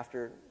ago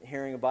after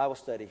hearing a Bible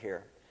study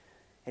here.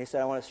 And he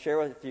said, I want to share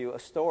with you a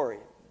story,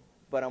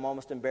 but I'm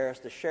almost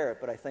embarrassed to share it,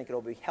 but I think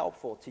it'll be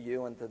helpful to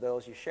you and to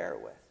those you share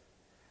it with.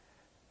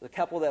 The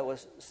couple that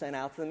was sent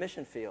out to the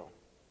mission field.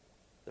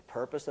 The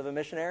purpose of a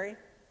missionary,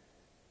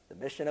 the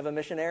mission of a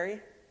missionary,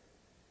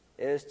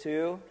 is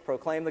to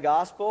proclaim the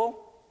gospel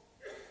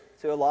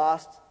to a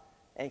lost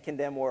and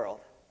condemned world.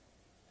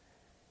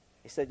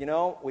 He said,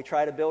 we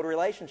try to build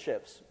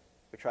relationships.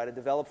 We try to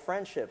develop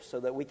friendships so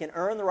that we can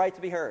earn the right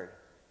to be heard.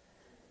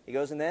 He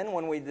goes, and then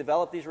when we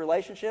develop these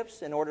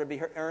relationships in order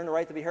to earn the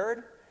right to be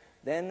heard,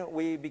 then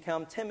we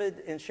become timid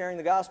in sharing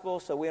the gospel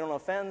so we don't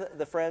offend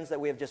the friends that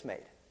we have just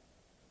made.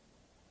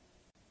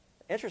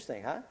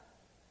 Interesting, huh?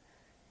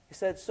 He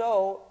said,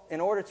 so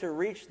in order to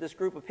reach this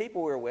group of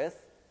people we were with,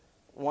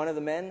 one of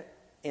the men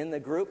in the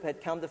group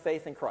had come to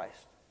faith in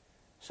Christ.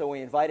 So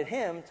we invited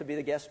him to be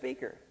the guest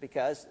speaker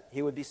because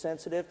he would be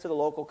sensitive to the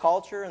local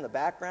culture and the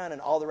background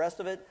and all the rest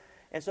of it.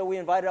 And so we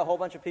invited a whole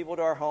bunch of people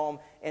to our home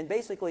and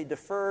basically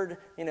deferred,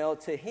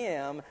 to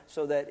him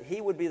so that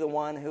he would be the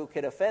one who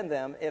could offend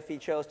them if he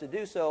chose to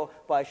do so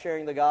by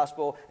sharing the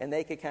gospel, and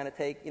they could kind of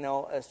take,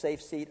 a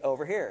safe seat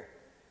over here.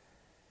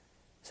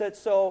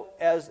 So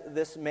as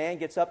this man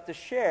gets up to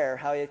share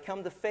how he had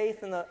come to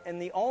faith in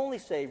the only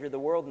Savior the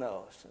world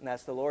knows, and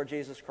that's the Lord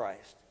Jesus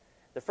Christ,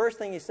 the first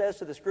thing he says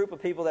to this group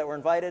of people that were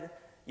invited,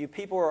 you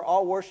people are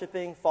all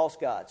worshiping false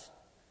gods.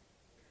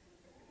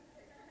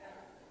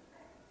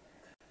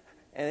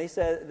 And he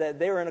said that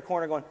they were in a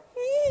corner going,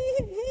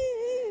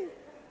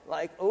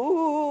 like,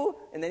 ooh.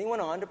 And then he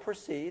went on to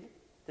proceed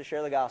to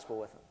share the gospel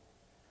with them.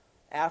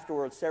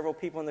 Afterwards, several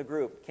people in the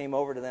group came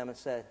over to them and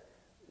said,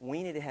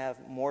 we need to have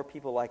more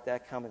people like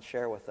that come and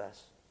share with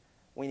us.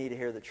 We need to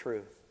hear the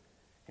truth.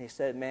 And he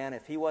said, man,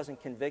 if he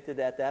wasn't convicted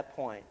at that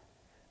point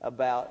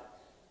about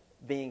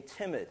being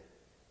timid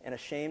and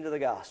ashamed of the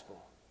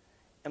gospel.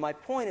 And my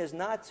point is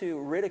not to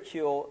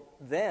ridicule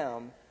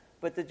them,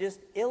 but to just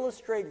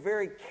illustrate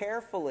very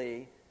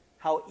carefully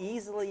how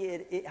easy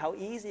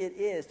it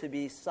is to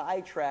be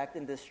sidetracked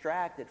and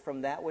distracted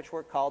from that which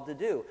we're called to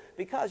do.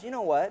 Because you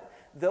know what?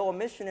 Though a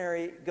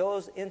missionary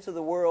goes into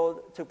the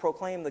world to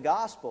proclaim the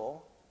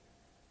gospel,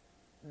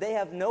 they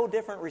have no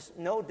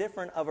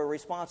different of a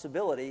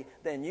responsibility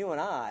than you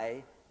and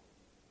I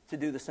to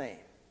do the same.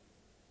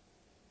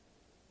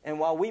 And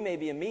while we may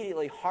be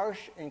immediately harsh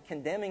and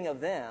condemning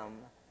of them,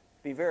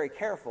 be very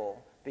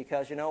careful,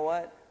 because you know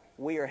what?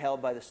 We are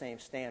held by the same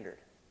standard.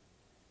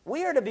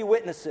 We are to be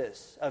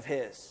witnesses of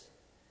His.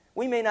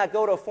 We may not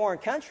go to a foreign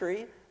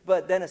country,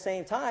 but then at the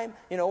same time,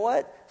 you know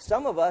what?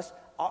 Some of us,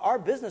 our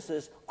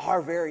businesses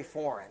are very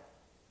foreign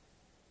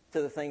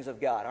to the things of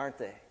God, aren't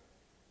they?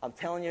 I'm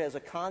telling you, as a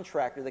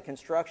contractor, the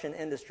construction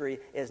industry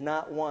is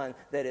not one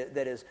that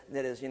is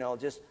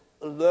just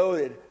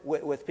loaded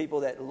with people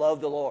that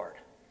love the Lord.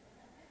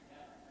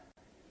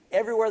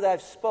 Everywhere that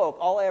I've spoke,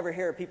 all I ever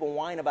hear are people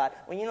whine about,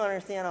 well, you don't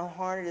understand how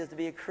hard it is to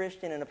be a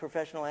Christian and a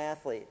professional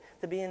athlete,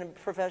 to be in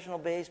professional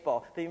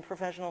baseball, to be in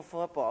professional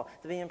football,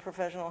 to be in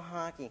professional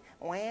hockey.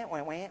 Wah,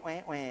 wah, wah, wah,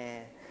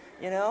 wah.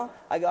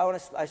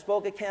 I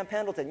spoke at Camp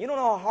Pendleton. You don't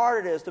know how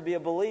hard it is to be a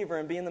believer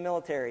and be in the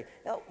military.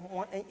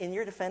 And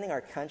you're defending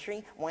our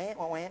country? Wah,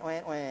 wah, wah,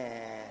 wah,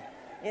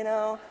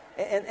 wah.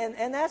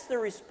 And that's the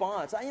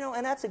response.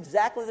 And that's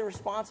exactly the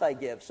response I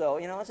give. So,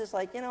 it's just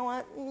like, you know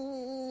what?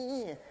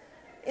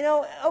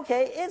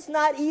 Okay, it's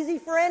not easy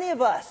for any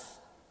of us.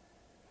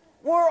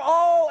 We're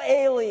all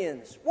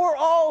aliens. We're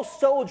all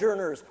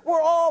sojourners.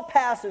 We're all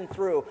passing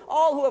through.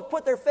 All who have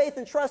put their faith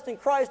and trust in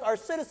Christ, our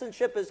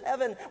citizenship is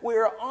heaven. We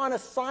are on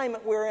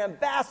assignment. We're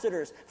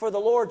ambassadors for the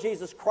Lord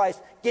Jesus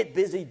Christ. Get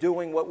busy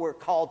doing what we're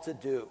called to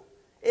do.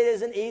 It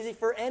isn't easy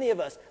for any of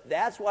us.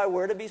 That's why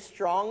we're to be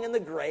strong in the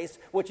grace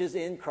which is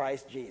in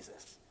Christ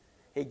Jesus.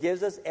 He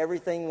gives us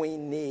everything we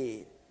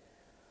need.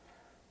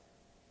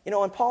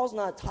 And Paul's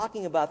not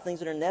talking about things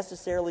that are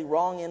necessarily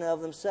wrong in and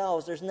of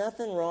themselves. There's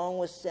nothing wrong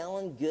with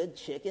selling good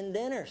chicken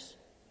dinners.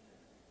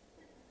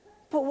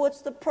 But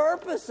what's the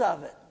purpose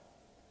of it?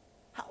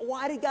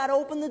 Why did God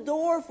open the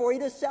door for you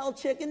to sell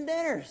chicken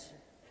dinners?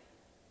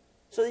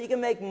 So that you can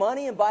make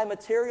money and buy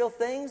material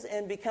things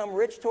and become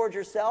rich towards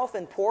yourself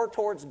and poor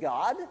towards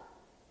God?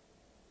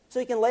 So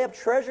you can lay up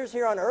treasures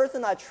here on earth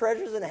and not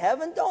treasures in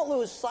heaven? Don't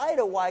lose sight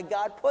of why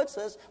God puts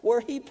us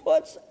where He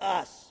puts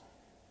us.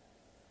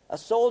 A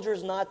soldier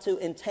is not to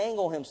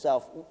entangle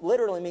himself.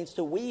 Literally means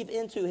to weave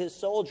into his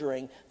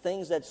soldiering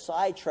things that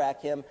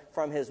sidetrack him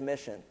from his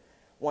mission.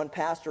 One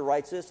pastor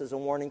writes this as a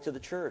warning to the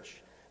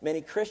church.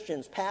 Many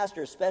Christians,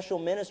 pastors, special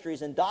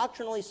ministries, and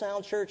doctrinally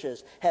sound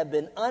churches have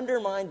been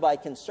undermined by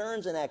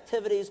concerns and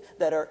activities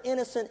that are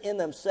innocent in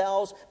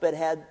themselves, but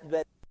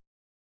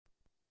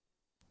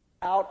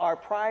out our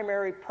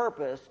primary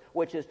purpose,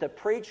 which is to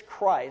preach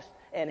Christ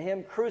and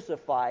Him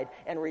crucified,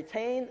 and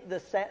retain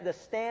the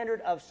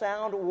standard of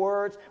sound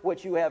words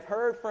which you have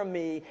heard from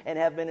me and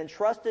have been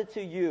entrusted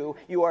to you.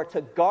 You are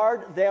to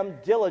guard them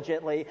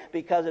diligently,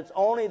 because it's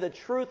only the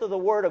truth of the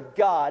Word of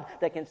God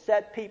that can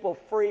set people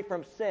free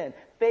from sin.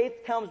 Faith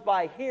comes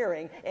by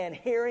hearing, and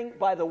hearing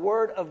by the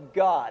Word of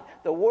God.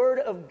 The Word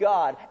of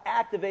God,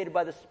 activated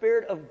by the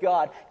Spirit of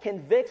God,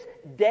 convicts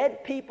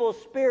dead people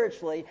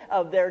spiritually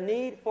of their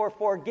need for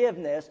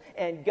forgiveness,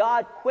 and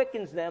God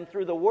quickens them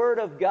through the Word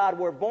of God.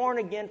 We're born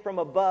again from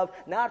above,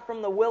 not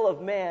from the will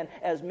of man,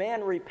 as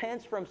man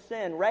repents from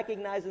sin,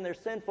 recognizing their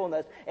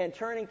sinfulness, and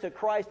turning to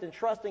Christ and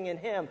trusting in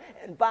Him,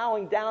 and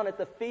bowing down at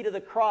the feet of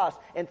the cross,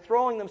 and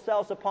throwing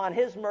themselves upon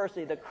His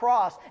mercy, the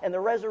cross and the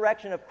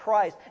resurrection of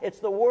Christ. It's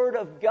the Word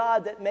of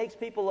God that makes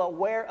people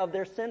aware of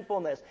their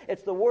sinfulness.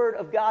 It's the Word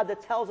of God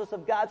that tells us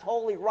of God's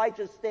holy,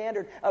 righteous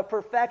standard of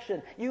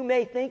perfection. You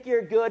may think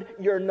you're good,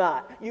 you're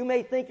not. You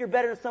may think you're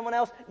better than someone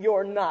else,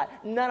 you're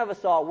not. None of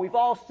us are. We've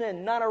all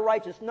sinned. None are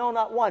righteous. No,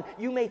 not one.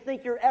 You may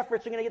think your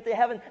efforts are going to get to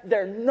heaven.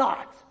 They're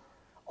not.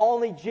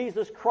 Only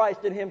Jesus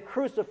Christ and Him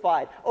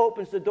crucified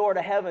opens the door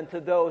to heaven to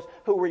those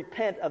who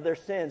repent of their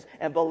sins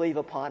and believe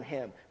upon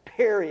Him.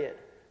 Period.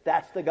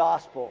 That's the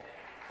gospel.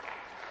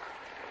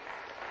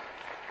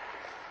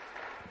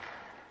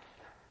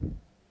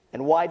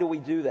 And why do we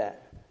do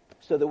that?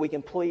 So that we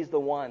can please the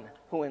one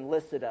who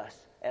enlisted us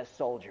as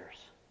soldiers.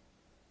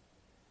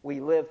 We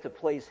live to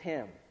please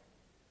Him.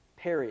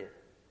 Period.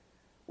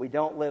 We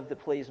don't live to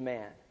please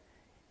man.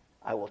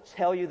 I will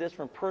tell you this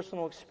from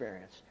personal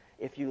experience.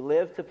 If you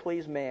live to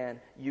please man,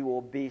 you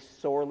will be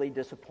sorely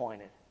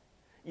disappointed.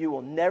 You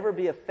will never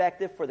be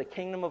effective for the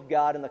kingdom of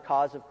God and the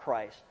cause of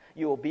Christ.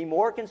 You will be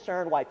more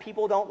concerned why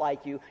people don't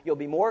like you. You'll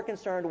be more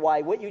concerned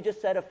why what you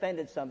just said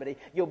offended somebody.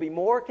 You'll be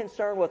more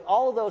concerned with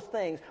all of those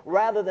things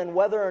rather than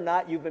whether or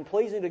not you've been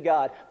pleasing to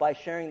God by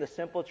sharing the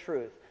simple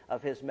truth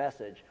of His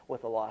message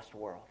with a lost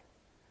world.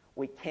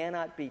 We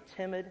cannot be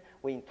timid.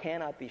 We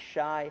cannot be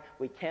shy.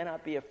 We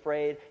cannot be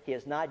afraid. He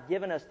has not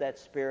given us that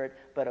spirit,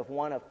 but of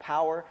one of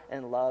power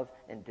and love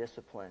and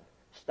discipline.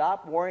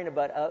 Stop worrying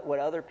about what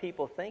other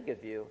people think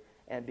of you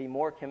and be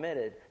more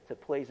committed to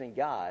pleasing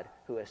God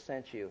who has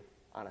sent you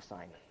on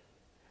assignment.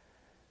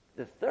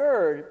 The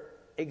third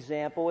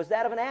example is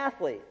that of an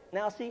athlete.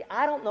 Now, see,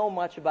 I don't know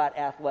much about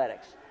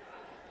athletics.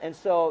 And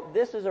so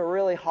this is a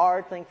really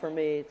hard thing for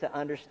me to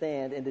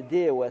understand and to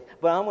deal with,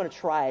 but I'm going to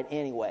try it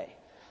anyway.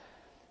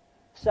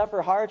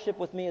 Suffer hardship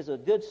with me as a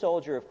good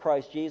soldier of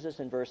Christ Jesus.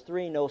 In verse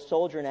 3, no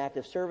soldier in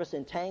active service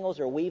entangles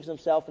or weaves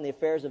himself in the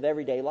affairs of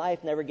everyday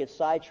life, never gets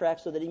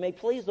sidetracked, so that he may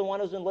please the one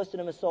who's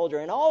enlisted him as soldier.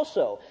 And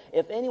also,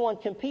 if anyone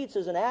competes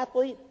as an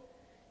athlete,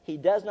 he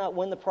does not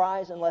win the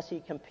prize unless he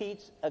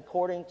competes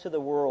according to the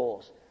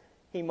rules.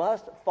 He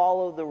must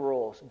follow the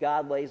rules.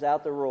 God lays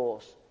out the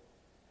rules.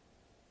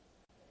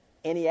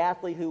 Any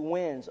athlete who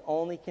wins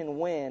only can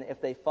win if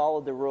they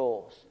follow the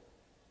rules.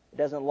 It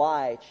doesn't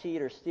lie,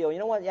 cheat, or steal. You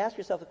know what? You ask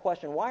yourself the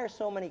question, why are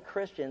so many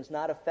Christians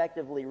not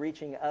effectively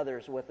reaching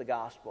others with the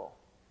gospel?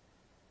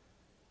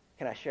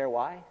 Can I share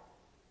why?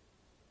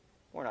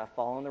 We're not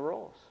following the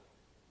rules.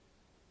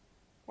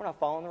 We're not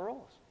following the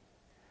rules.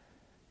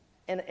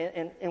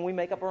 And we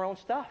make up our own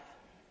stuff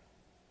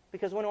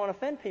because we don't want to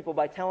offend people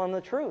by telling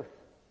them the truth.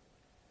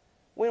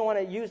 We don't want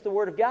to use the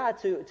Word of God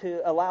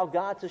to allow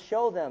God to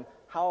show them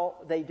how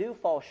they do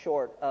fall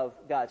short of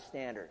God's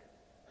standard.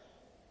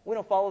 We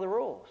don't follow the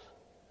rules.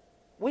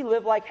 We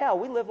live like hell.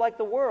 We live like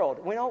the world.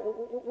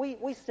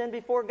 We sin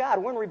before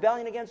God. We're in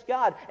rebellion against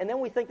God. And then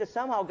we think that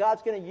somehow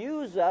God's going to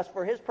use us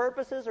for His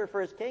purposes or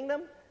for His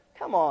kingdom?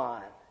 Come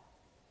on.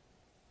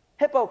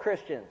 Hippo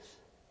Christians.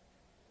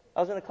 I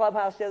was in the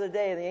clubhouse the other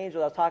day in the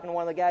Angels. I was talking to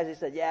one of the guys. He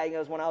said, yeah, he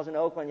goes, when I was in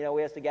Oakland,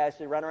 we asked the guys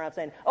to run around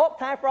saying, oh,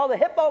 time for all the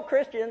hippo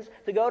Christians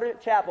to go to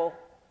chapel.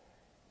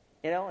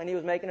 And he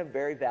was making a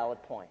very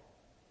valid point.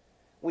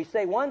 We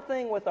say one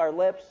thing with our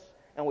lips,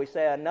 and we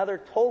say another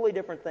totally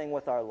different thing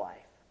with our life.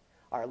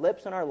 Our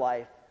lips and our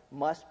life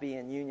must be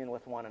in union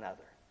with one another.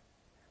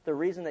 The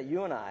reason that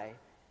you and I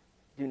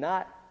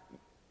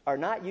are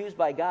not used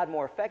by God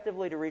more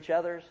effectively to reach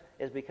others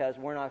is because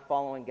we're not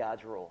following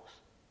God's rules.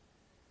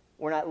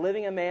 We're not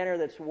living a manner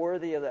that's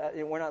worthy of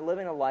we're not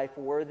living a life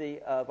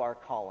worthy of our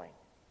calling.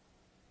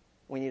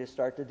 We need to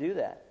start to do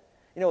that.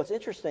 What's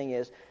interesting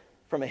is,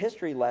 from a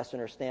history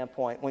lesson or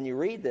standpoint, when you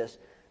read this,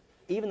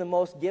 even the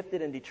most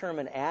gifted and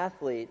determined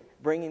athlete,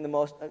 bringing the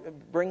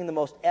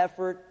most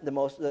effort,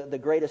 the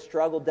greatest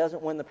struggle,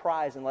 doesn't win the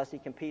prize unless he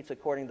competes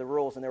according to the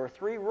rules. And there were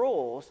 3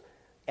 rules.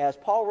 As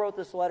Paul wrote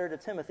this letter to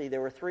Timothy,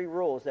 there were 3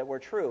 rules that were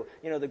true.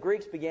 The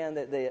Greeks began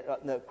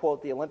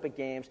quote, the Olympic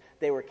Games.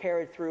 They were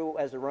carried through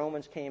as the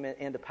Romans came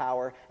into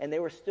power, and they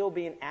were still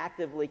being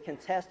actively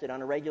contested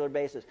on a regular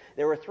basis.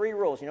 There were 3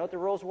 rules. You know what the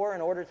rules were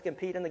in order to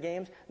compete in the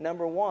games?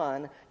 Number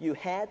 1, you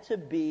had to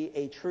be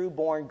a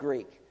true-born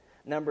Greek.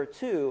 Number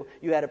 2,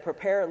 you had to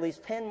prepare at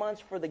least 10 months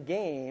for the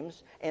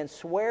games and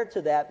swear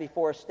to that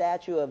before a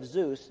statue of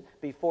Zeus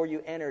before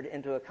you entered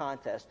into a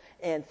contest.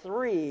 And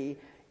 3,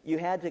 you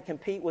had to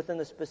compete within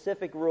the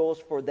specific rules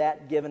for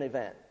that given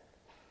event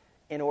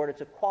in order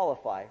to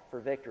qualify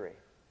for victory.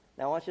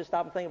 Now I want you to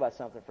stop and think about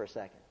something for a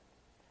second.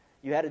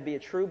 You had to be a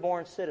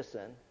true-born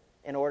citizen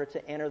in order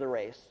to enter the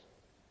race.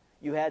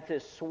 You had to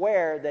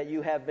swear that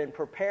you have been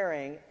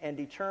preparing and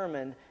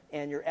determined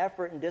and your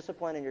effort and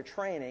discipline and your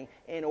training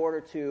in order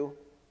to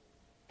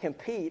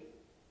compete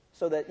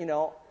so that,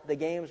 the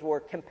games were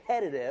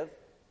competitive.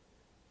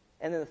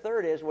 And then the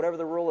third is, whatever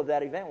the rule of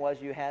that event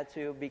was, you had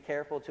to be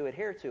careful to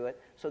adhere to it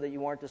so that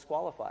you weren't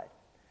disqualified.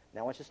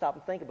 Now I want you to stop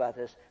and think about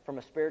this from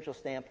a spiritual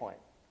standpoint.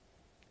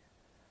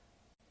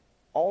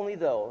 Only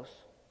those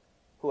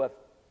who have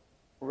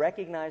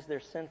recognized their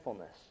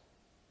sinfulness,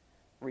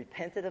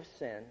 repented of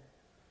sin,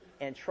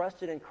 and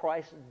trusted in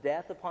Christ's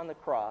death upon the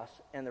cross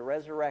and the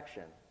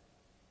resurrection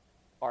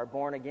are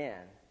born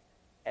again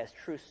as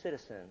true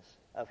citizens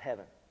of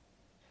heaven.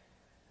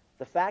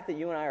 The fact that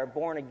you and I are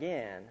born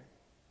again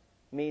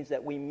means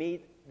that we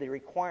meet the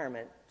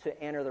requirement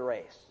to enter the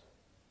race.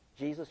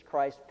 Jesus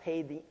Christ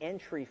paid the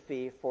entry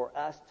fee for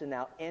us to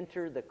now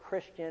enter the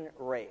Christian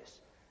race.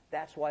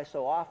 That's why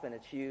so often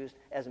it's used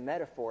as a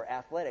metaphor,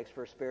 athletics,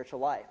 for spiritual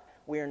life.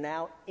 We are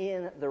now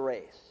in the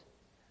race.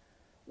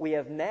 We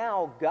have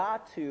now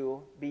got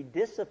to be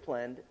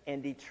disciplined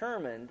and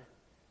determined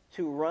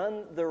to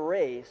run the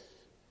race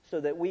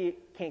so that we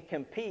can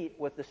compete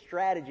with the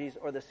strategies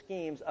or the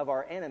schemes of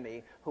our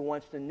enemy who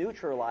wants to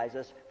neutralize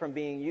us from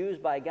being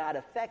used by God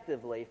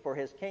effectively for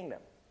his kingdom.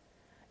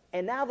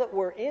 And now that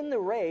we're in the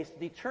race,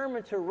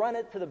 determined to run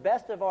it to the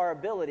best of our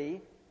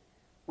ability,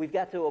 we've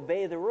got to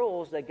obey the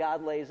rules that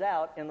God lays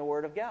out in the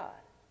Word of God.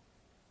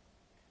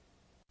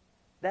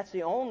 That's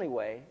the only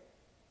way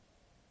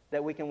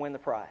that we can win the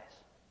prize.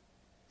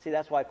 See,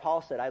 that's why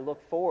Paul said, I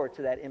look forward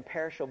to that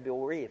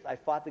imperishable wreath. I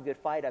fought the good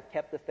fight. I've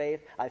kept the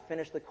faith. I've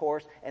finished the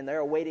course. And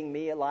there awaiting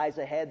me, it lies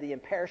ahead, the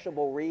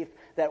imperishable wreath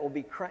that will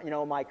be,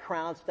 my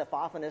crown,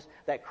 Stephanos,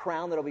 that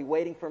crown that will be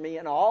waiting for me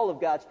and all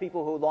of God's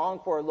people who long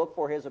for or look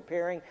for his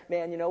appearing.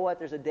 Man, you know what?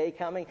 There's a day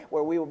coming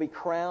where we will be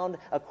crowned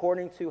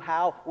according to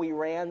how we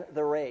ran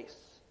the race.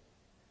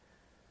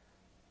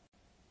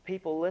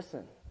 People,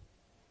 listen.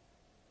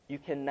 You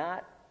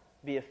cannot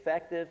be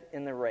effective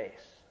in the race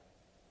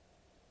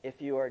if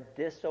you are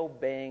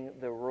disobeying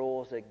the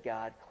rules that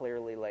God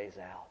clearly lays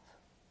out.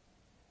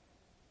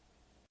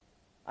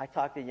 I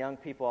talk to young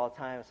people all the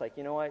time. It's like,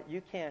 you know what?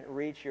 You can't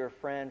reach your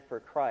friend for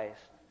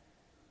Christ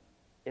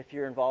if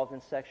you're involved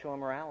in sexual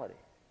immorality.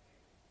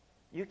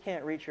 You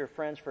can't reach your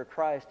friends for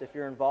Christ if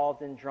you're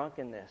involved in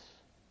drunkenness.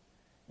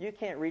 You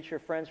can't reach your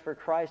friends for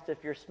Christ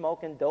if you're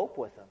smoking dope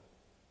with them.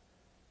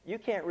 You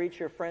can't reach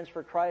your friends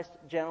for Christ,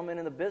 gentlemen,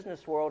 in the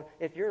business world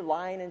if you're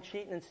lying and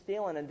cheating and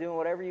stealing and doing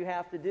whatever you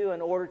have to do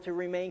in order to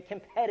remain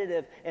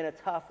competitive in a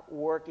tough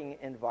working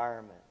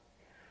environment.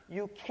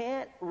 You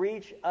can't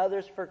reach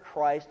others for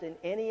Christ in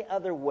any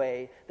other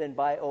way than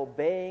by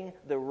obeying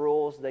the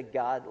rules that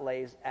God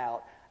lays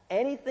out.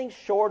 Anything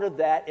short of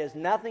that is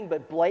nothing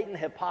but blatant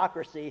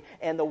hypocrisy,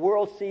 and the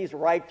world sees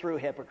right through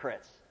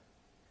hypocrites.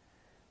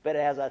 But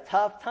it has a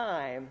tough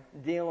time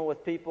dealing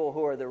with people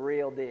who are the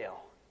real deal.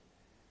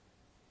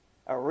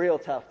 A real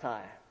tough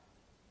time.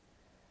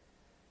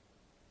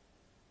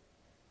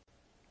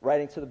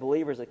 Writing to the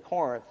believers at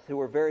Corinth, who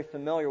were very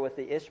familiar with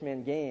the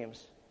Isthmian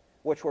games,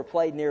 which were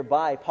played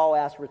nearby, Paul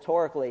asked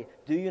rhetorically,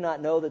 do you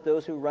not know that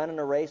those who run in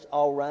a race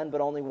all run,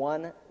 but only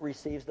one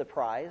receives the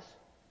prize?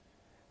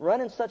 Run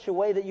in such a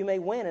way that you may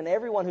win, and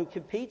everyone who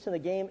competes in the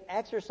game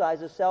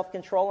exercises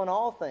self-control in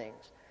all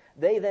things.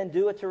 They then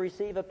do it to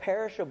receive a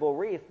perishable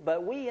wreath,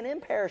 but we an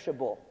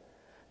imperishable.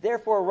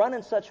 Therefore, run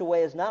in such a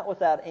way as not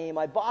without aim.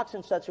 I box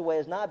in such a way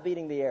as not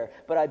beating the air.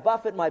 But I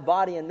buffet my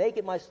body and make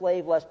it my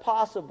slave, lest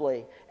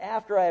possibly,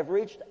 after I have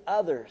reached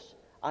others,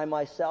 I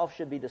myself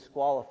should be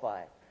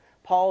disqualified.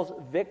 Paul's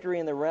victory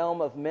in the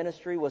realm of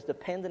ministry was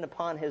dependent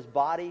upon his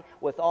body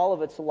with all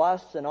of its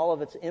lusts and all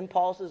of its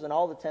impulses and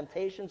all the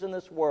temptations in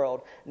this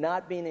world,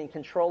 not being in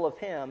control of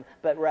him,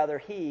 but rather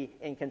he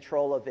in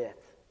control of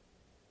it.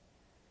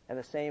 And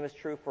the same is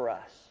true for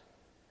us.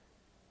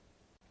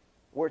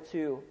 We're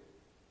to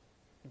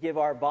give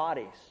our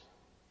bodies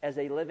as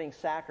a living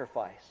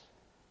sacrifice,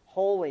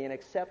 holy and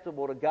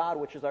acceptable to God,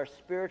 which is our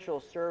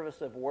spiritual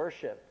service of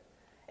worship.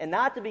 And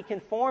not to be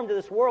conformed to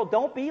this world.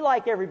 Don't be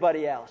like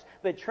everybody else,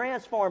 but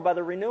transformed by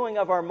the renewing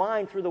of our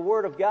mind through the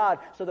Word of God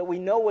so that we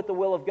know what the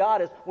will of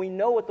God is. We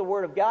know what the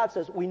Word of God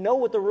says. We know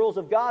what the rules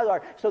of God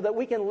are so that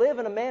we can live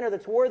in a manner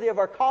that's worthy of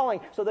our calling,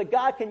 so that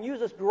God can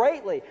use us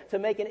greatly to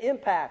make an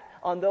impact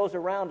on those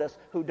around us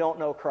who don't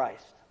know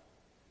Christ.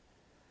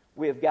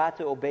 We have got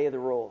to obey the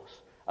rules.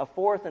 A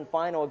fourth and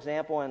final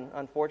example, and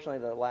unfortunately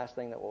the last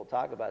thing that we'll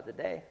talk about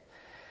today,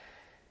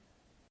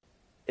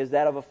 is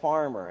that of a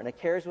farmer, and it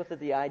carries with it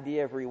the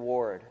idea of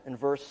reward. In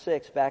verse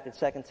 6, back at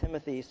 2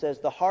 Timothy, he says,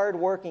 the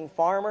hard-working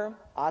farmer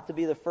ought to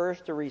be the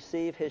first to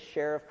receive his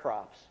share of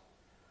crops.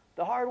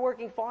 The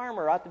hardworking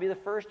farmer ought to be the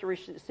first to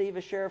receive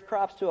a share of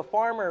crops. To a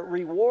farmer,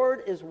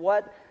 reward is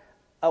what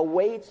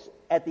awaits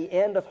at the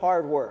end of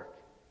hard work.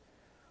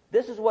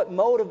 This is what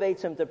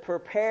motivates him to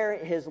prepare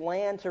his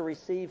land to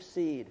receive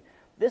seed.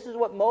 This is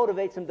what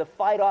motivates him to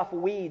fight off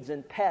weeds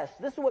and pests.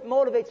 This is what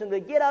motivates him to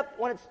get up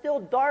when it's still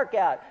dark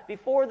out,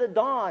 before the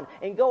dawn,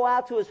 and go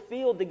out to his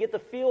field to get the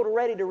field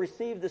ready to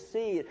receive the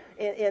seed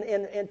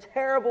in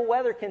terrible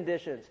weather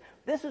conditions.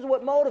 This is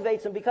what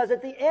motivates him, because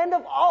at the end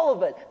of all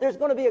of it, there's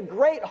going to be a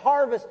great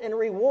harvest and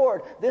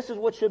reward. This is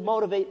what should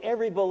motivate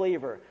every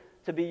believer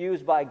to be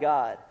used by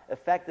God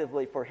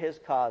effectively for His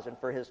cause and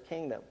for His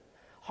kingdom.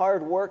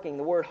 Hardworking,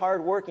 the word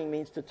hardworking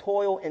means to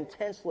toil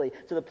intensely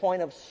to the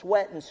point of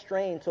sweat and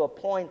strain, to a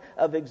point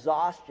of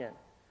exhaustion.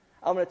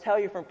 I'm going to tell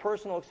you from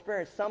personal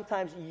experience,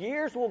 sometimes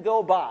years will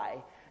go by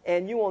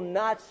and you will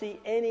not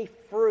see any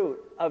fruit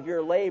of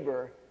your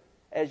labor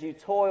as you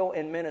toil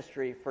in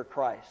ministry for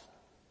Christ.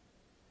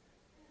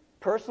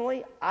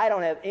 Personally, I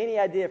don't have any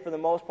idea for the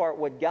most part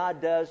what God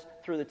does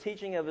through the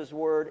teaching of His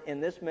Word in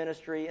this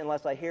ministry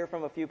unless I hear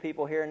from a few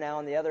people here and now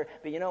and the other.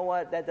 But you know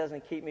what? That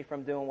doesn't keep me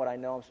from doing what I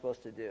know I'm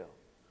supposed to do.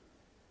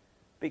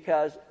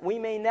 Because we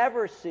may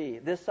never see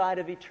this side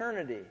of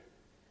eternity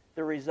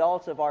the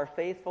results of our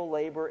faithful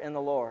labor in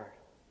the Lord.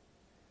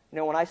 You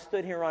know, when I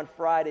stood here on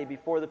Friday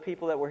before the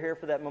people that were here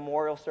for that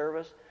memorial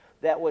service,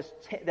 that was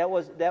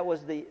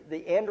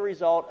the end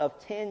result of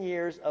 10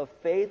 years of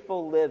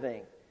faithful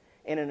living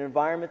in an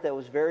environment that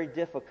was very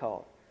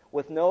difficult,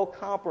 with no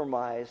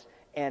compromise.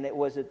 And it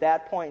was at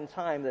that point in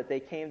time that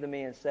they came to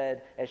me and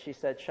said, as she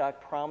said,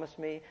 Chuck, promise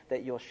me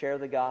that you'll share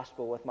the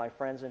gospel with my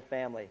friends and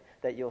family,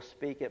 that you'll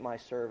speak at my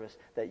service,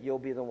 that you'll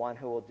be the one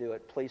who will do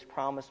it. Please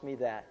promise me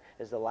that,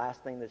 is the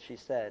last thing that she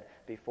said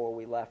before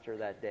we left her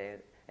that day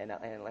and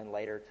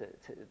later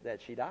that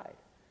she died.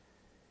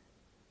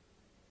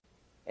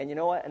 And you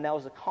know what? And that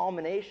was a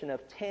culmination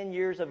of 10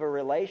 years of a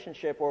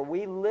relationship where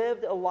we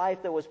lived a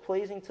life that was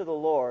pleasing to the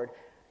Lord,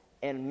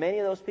 and many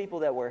of those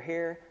people that were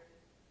here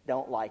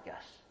don't like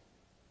us.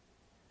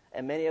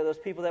 And many of those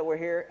people that were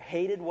here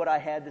hated what I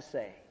had to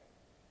say.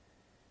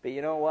 But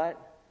you know what?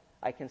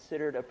 I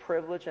consider it a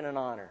privilege and an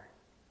honor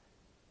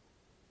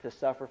to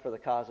suffer for the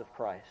cause of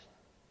Christ.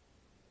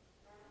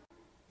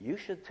 You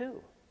should too.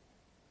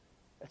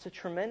 It's a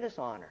tremendous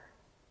honor.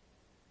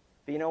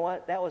 But you know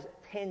what? That was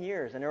 10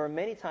 years. And there were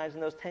many times in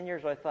those 10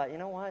 years where I thought, you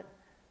know what?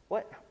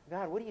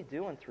 God, what are you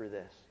doing through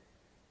this?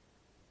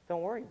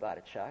 Don't worry about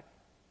it, Chuck.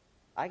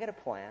 I got a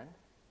plan.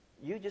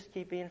 You just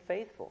keep being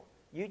faithful.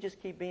 You just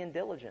keep being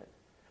diligent.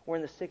 We're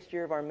in the 6th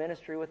year of our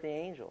ministry with the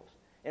Angels.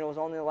 And it was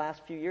only the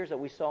last few years that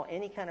we saw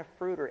any kind of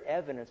fruit or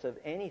evidence of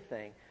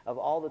anything, of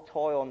all the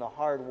toil and the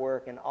hard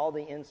work and all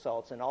the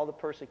insults and all the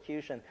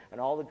persecution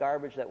and all the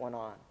garbage that went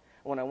on.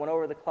 When I went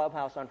over to the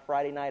clubhouse on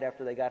Friday night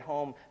after they got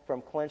home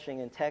from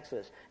clinching in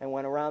Texas and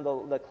went around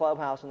the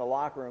clubhouse in the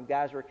locker room,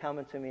 guys were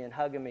coming to me and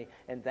hugging me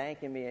and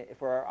thanking me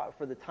for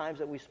the times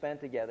that we spent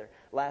together.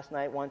 Last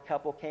night, one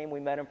couple came. We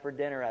met them for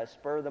dinner at a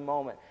spur of the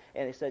moment.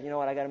 And he said, you know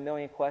what, I got a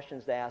million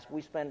questions to ask.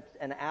 We spent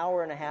an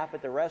hour and a half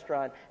at the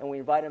restaurant, and we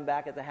invited them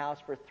back at the house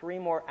for 3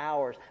 more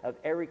hours of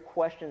every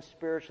question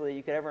spiritually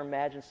you could ever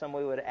imagine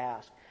somebody would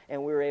ask.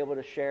 And we were able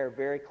to share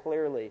very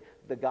clearly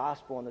the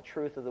gospel and the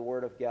truth of the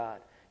Word of God.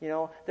 You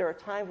know, there are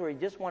times where you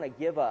just want to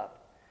give up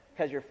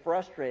because you're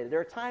frustrated.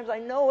 There are times, I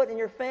know it, in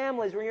your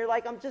families where you're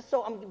like, I'm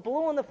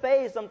blue in the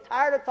face. I'm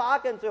tired of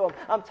talking to them.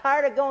 I'm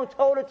tired of going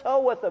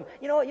toe-to-toe with them.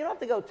 You know what? You don't have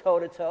to go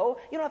toe-to-toe.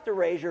 You don't have to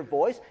raise your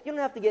voice. You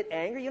don't have to get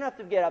angry. You don't have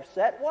to get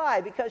upset.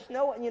 Why? Because you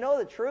know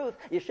the truth.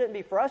 You shouldn't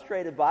be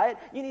frustrated by it.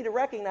 You need to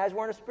recognize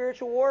we're in a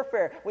spiritual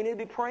warfare. We need to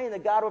be praying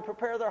that God will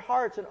prepare their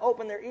hearts and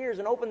open their ears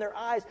and open their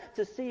eyes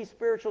to see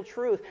spiritual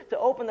truth, to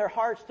open their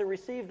hearts to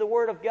receive the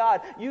Word of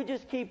God. You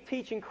just keep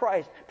teaching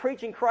Christ,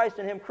 preaching Christ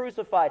and Him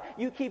crucified.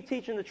 You keep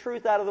teaching the truth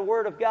out of the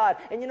Word of God.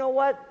 And you know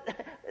what?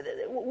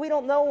 We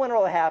don't know when it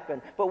will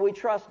happen, but we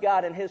trust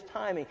God in His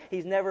timing.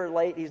 He's never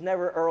late. He's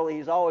never early.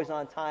 He's always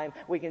on time.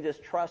 We can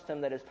just trust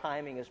Him that His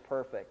timing is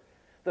perfect.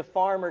 The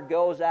farmer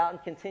goes out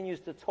and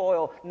continues to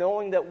toil,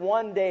 knowing that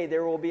one day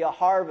there will be a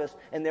harvest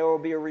and there will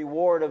be a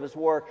reward of his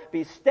work.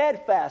 Be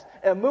steadfast,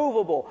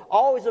 immovable,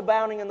 always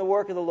abounding in the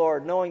work of the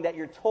Lord, knowing that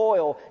your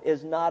toil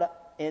is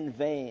not in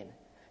vain.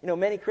 You know,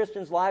 many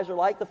Christians' lives are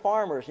like the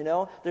farmers, you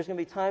know. There's going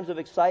to be times of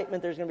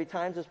excitement. There's going to be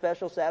times of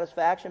special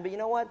satisfaction. But you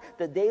know what?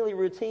 The daily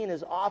routine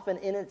is often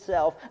in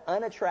itself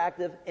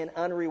unattractive and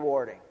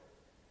unrewarding.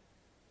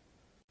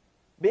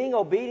 Being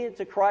obedient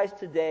to Christ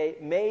today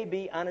may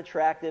be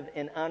unattractive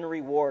and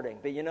unrewarding.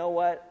 But you know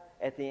what?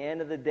 At the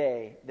end of the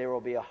day, there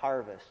will be a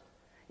harvest.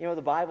 You know,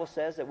 the Bible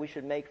says that we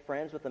should make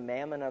friends with the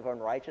mammon of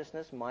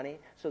unrighteousness, money,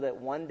 so that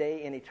one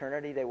day in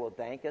eternity they will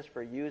thank us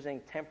for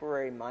using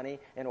temporary money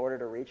in order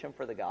to reach them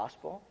for the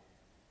gospel.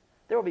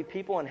 There will be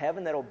people in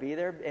heaven that will be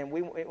there, and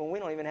we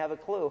don't even have a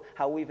clue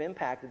how we've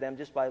impacted them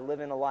just by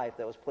living a life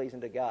that was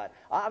pleasing to God.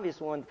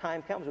 Obviously, when the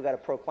time comes, we've got to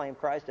proclaim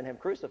Christ and Him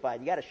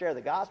crucified. You got to share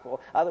the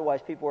gospel. Otherwise,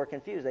 people are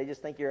confused. They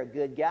just think you're a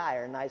good guy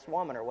or a nice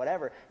woman or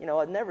whatever.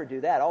 I'd never do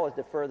that. Always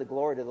defer the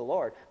glory to the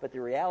Lord. But the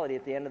reality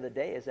at the end of the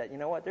day is that,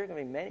 there's going to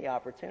be many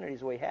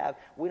opportunities we have.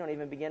 We don't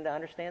even begin to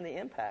understand the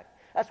impact.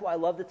 That's why I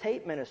love the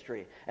tape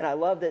ministry. And I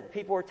love that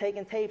people are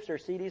taking tapes or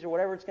CDs or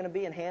whatever it's going to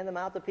be and hand them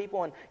out to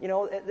people. And,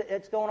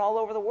 it's going all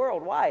over the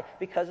world. Why?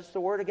 Because it's the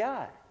Word of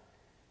God.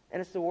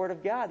 And it's the Word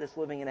of God that's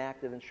living and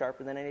active and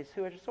sharper than any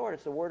two-edged sword.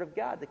 It's the Word of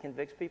God that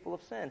convicts people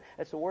of sin.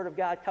 It's the Word of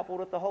God coupled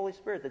with the Holy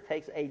Spirit that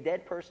takes a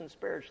dead person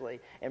spiritually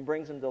and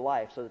brings them to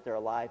life so that they're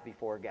alive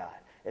before God.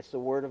 It's the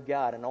Word of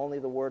God and only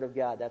the Word of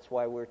God. That's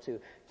why we're to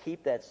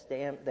keep that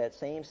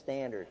same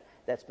standard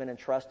that's been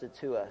entrusted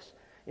to us.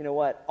 You know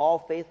what? All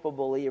faithful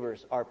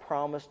believers are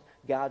promised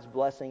God's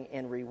blessing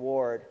and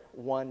reward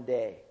one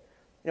day.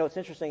 It's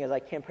interesting as I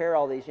compare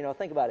all these,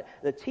 think about it.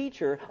 The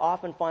teacher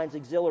often finds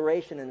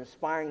exhilaration in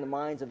inspiring the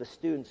minds of the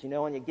students,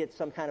 and you get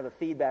some kind of a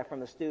feedback from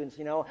the students,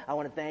 I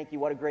want to thank you.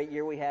 What a great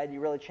year we had.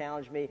 You really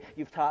challenged me.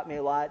 You've taught me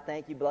a lot.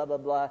 Thank you, blah, blah,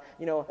 blah.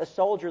 A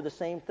soldier, the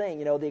same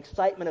thing. The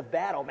excitement of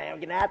battle,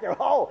 man, getting out there.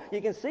 Oh, you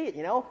can see it,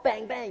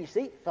 bang, bang. You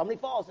see, somebody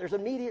falls. There's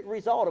an immediate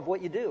result of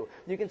what you do.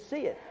 You can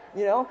see it,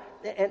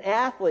 An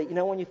athlete,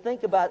 when you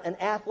think about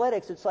an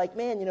athletics, it's like,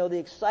 man, the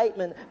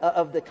excitement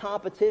of the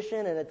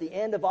competition, and at the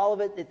end of all of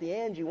it, at the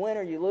end, you win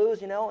or you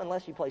lose,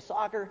 unless you play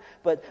soccer,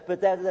 but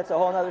that's a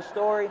whole other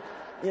story,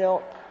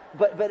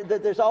 but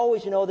there's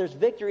always, there's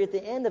victory at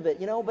the end of it,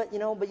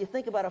 but you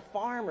think about a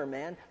farmer,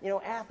 man,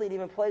 athlete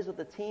even plays with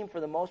the team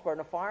for the most part,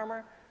 and a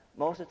farmer,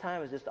 most of the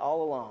time, is just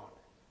all alone,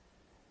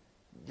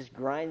 just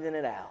grinding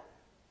it out,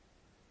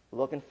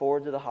 looking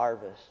forward to the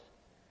harvest.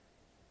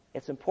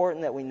 It's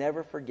important that we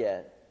never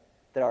forget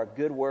that our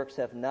good works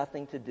have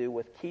nothing to do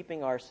with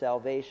keeping our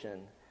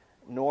salvation,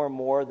 nor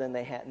more than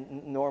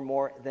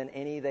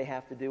any they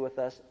have to do with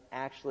us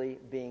actually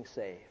being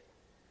saved.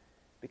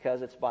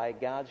 Because it's by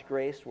God's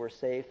grace we're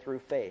saved through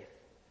faith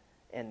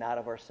and not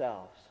of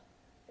ourselves.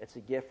 It's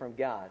a gift from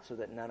God so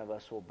that none of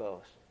us will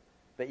boast.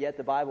 But yet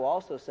the Bible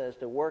also says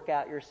to work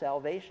out your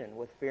salvation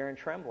with fear and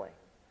trembling.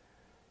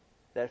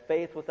 That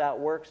faith without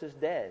works is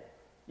dead.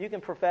 You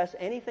can profess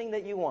anything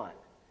that you want,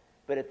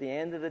 but at the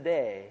end of the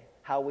day,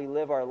 how we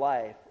live our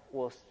life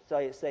will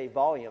say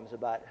volumes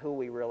about who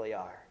we really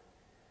are.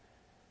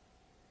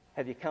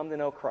 Have you come to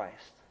know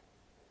Christ?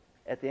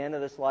 At the end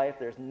of this life,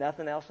 there's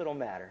nothing else that'll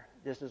matter.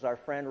 Just as our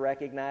friend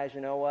recognized,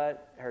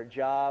 her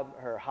job,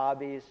 her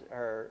hobbies,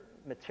 her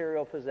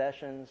material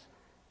possessions,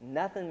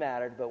 nothing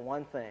mattered but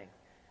one thing,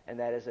 and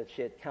that is that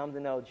she had come to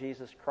know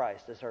Jesus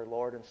Christ as her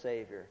Lord and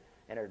Savior,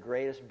 and her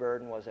greatest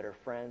burden was that her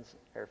friends,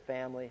 her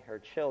family, her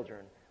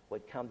children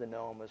would come to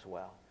know Him as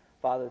well.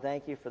 Father,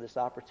 thank you for this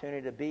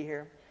opportunity to be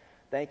here.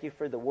 Thank you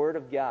for the Word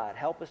of God.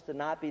 Help us to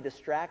not be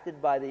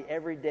distracted by the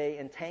everyday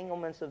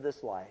entanglements of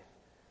this life.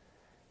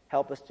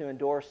 Help us to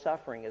endure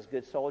suffering as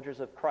good soldiers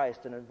of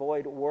Christ and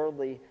avoid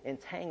worldly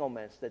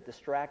entanglements that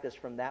distract us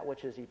from that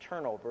which is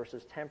eternal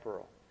versus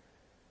temporal.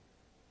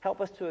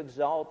 Help us to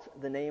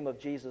exalt the name of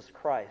Jesus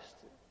Christ.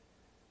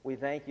 We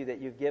thank you that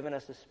you've given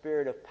us a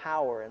spirit of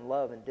power and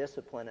love and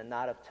discipline and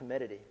not of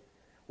timidity.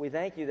 We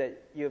thank you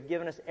that you have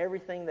given us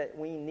everything that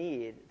we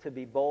need to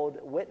be bold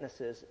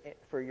witnesses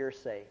for your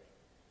sake.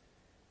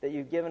 That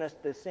you've given us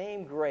the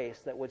same grace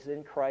that was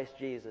in Christ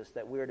Jesus,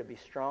 that we are to be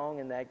strong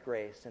in that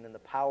grace and in the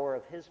power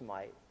of His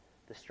might,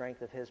 the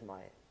strength of His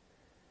might.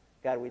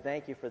 God, we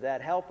thank you for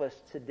that. Help us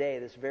today,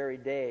 this very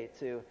day,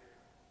 to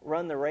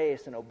run the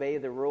race and obey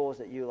the rules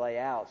that you lay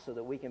out so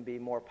that we can be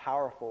more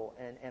powerful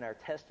in our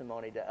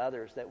testimony to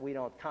others, that we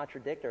don't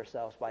contradict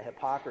ourselves by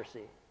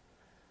hypocrisy.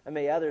 And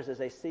may others, as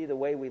they see the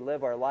way we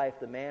live our life,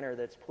 the manner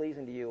that's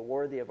pleasing to you,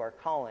 worthy of our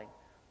calling,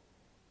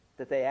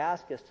 that they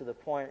ask us to the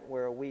point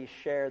where we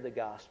share the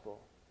gospel,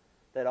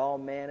 that all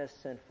man is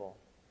sinful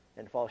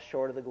and falls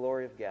short of the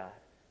glory of God,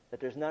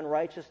 that there's none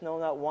righteous, no,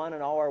 not one,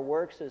 and all our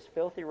works is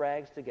filthy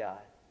rags to God.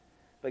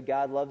 But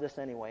God loved us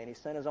anyway, and He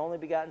sent His only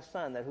begotten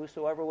Son, that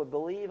whosoever would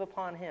believe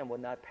upon Him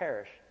would not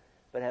perish,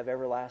 but have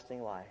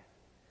everlasting life.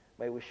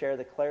 May we share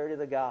the clarity of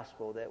the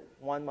gospel, that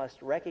one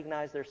must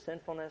recognize their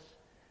sinfulness,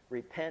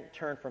 repent,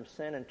 turn from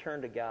sin, and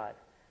turn to God,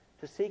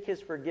 to seek His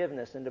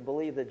forgiveness and to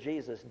believe that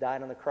Jesus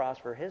died on the cross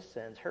for his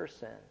sins, her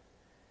sin,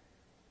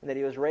 and that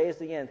He was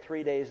raised again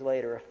 3 days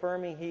later,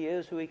 affirming He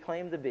is who He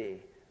claimed to be,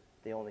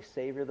 the only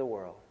Savior of the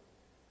world.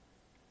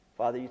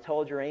 Father, you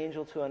told your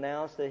angel to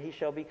announce that He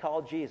shall be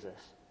called Jesus,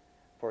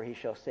 for He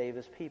shall save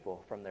His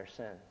people from their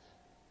sins.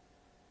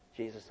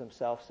 Jesus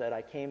Himself said,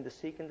 I came to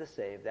seek and to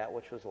save that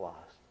which was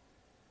lost.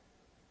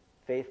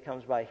 Faith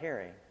comes by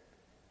hearing,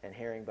 and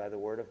hearing by the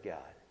Word of God.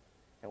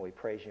 And we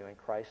praise you in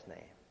Christ's name.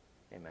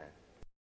 Amen.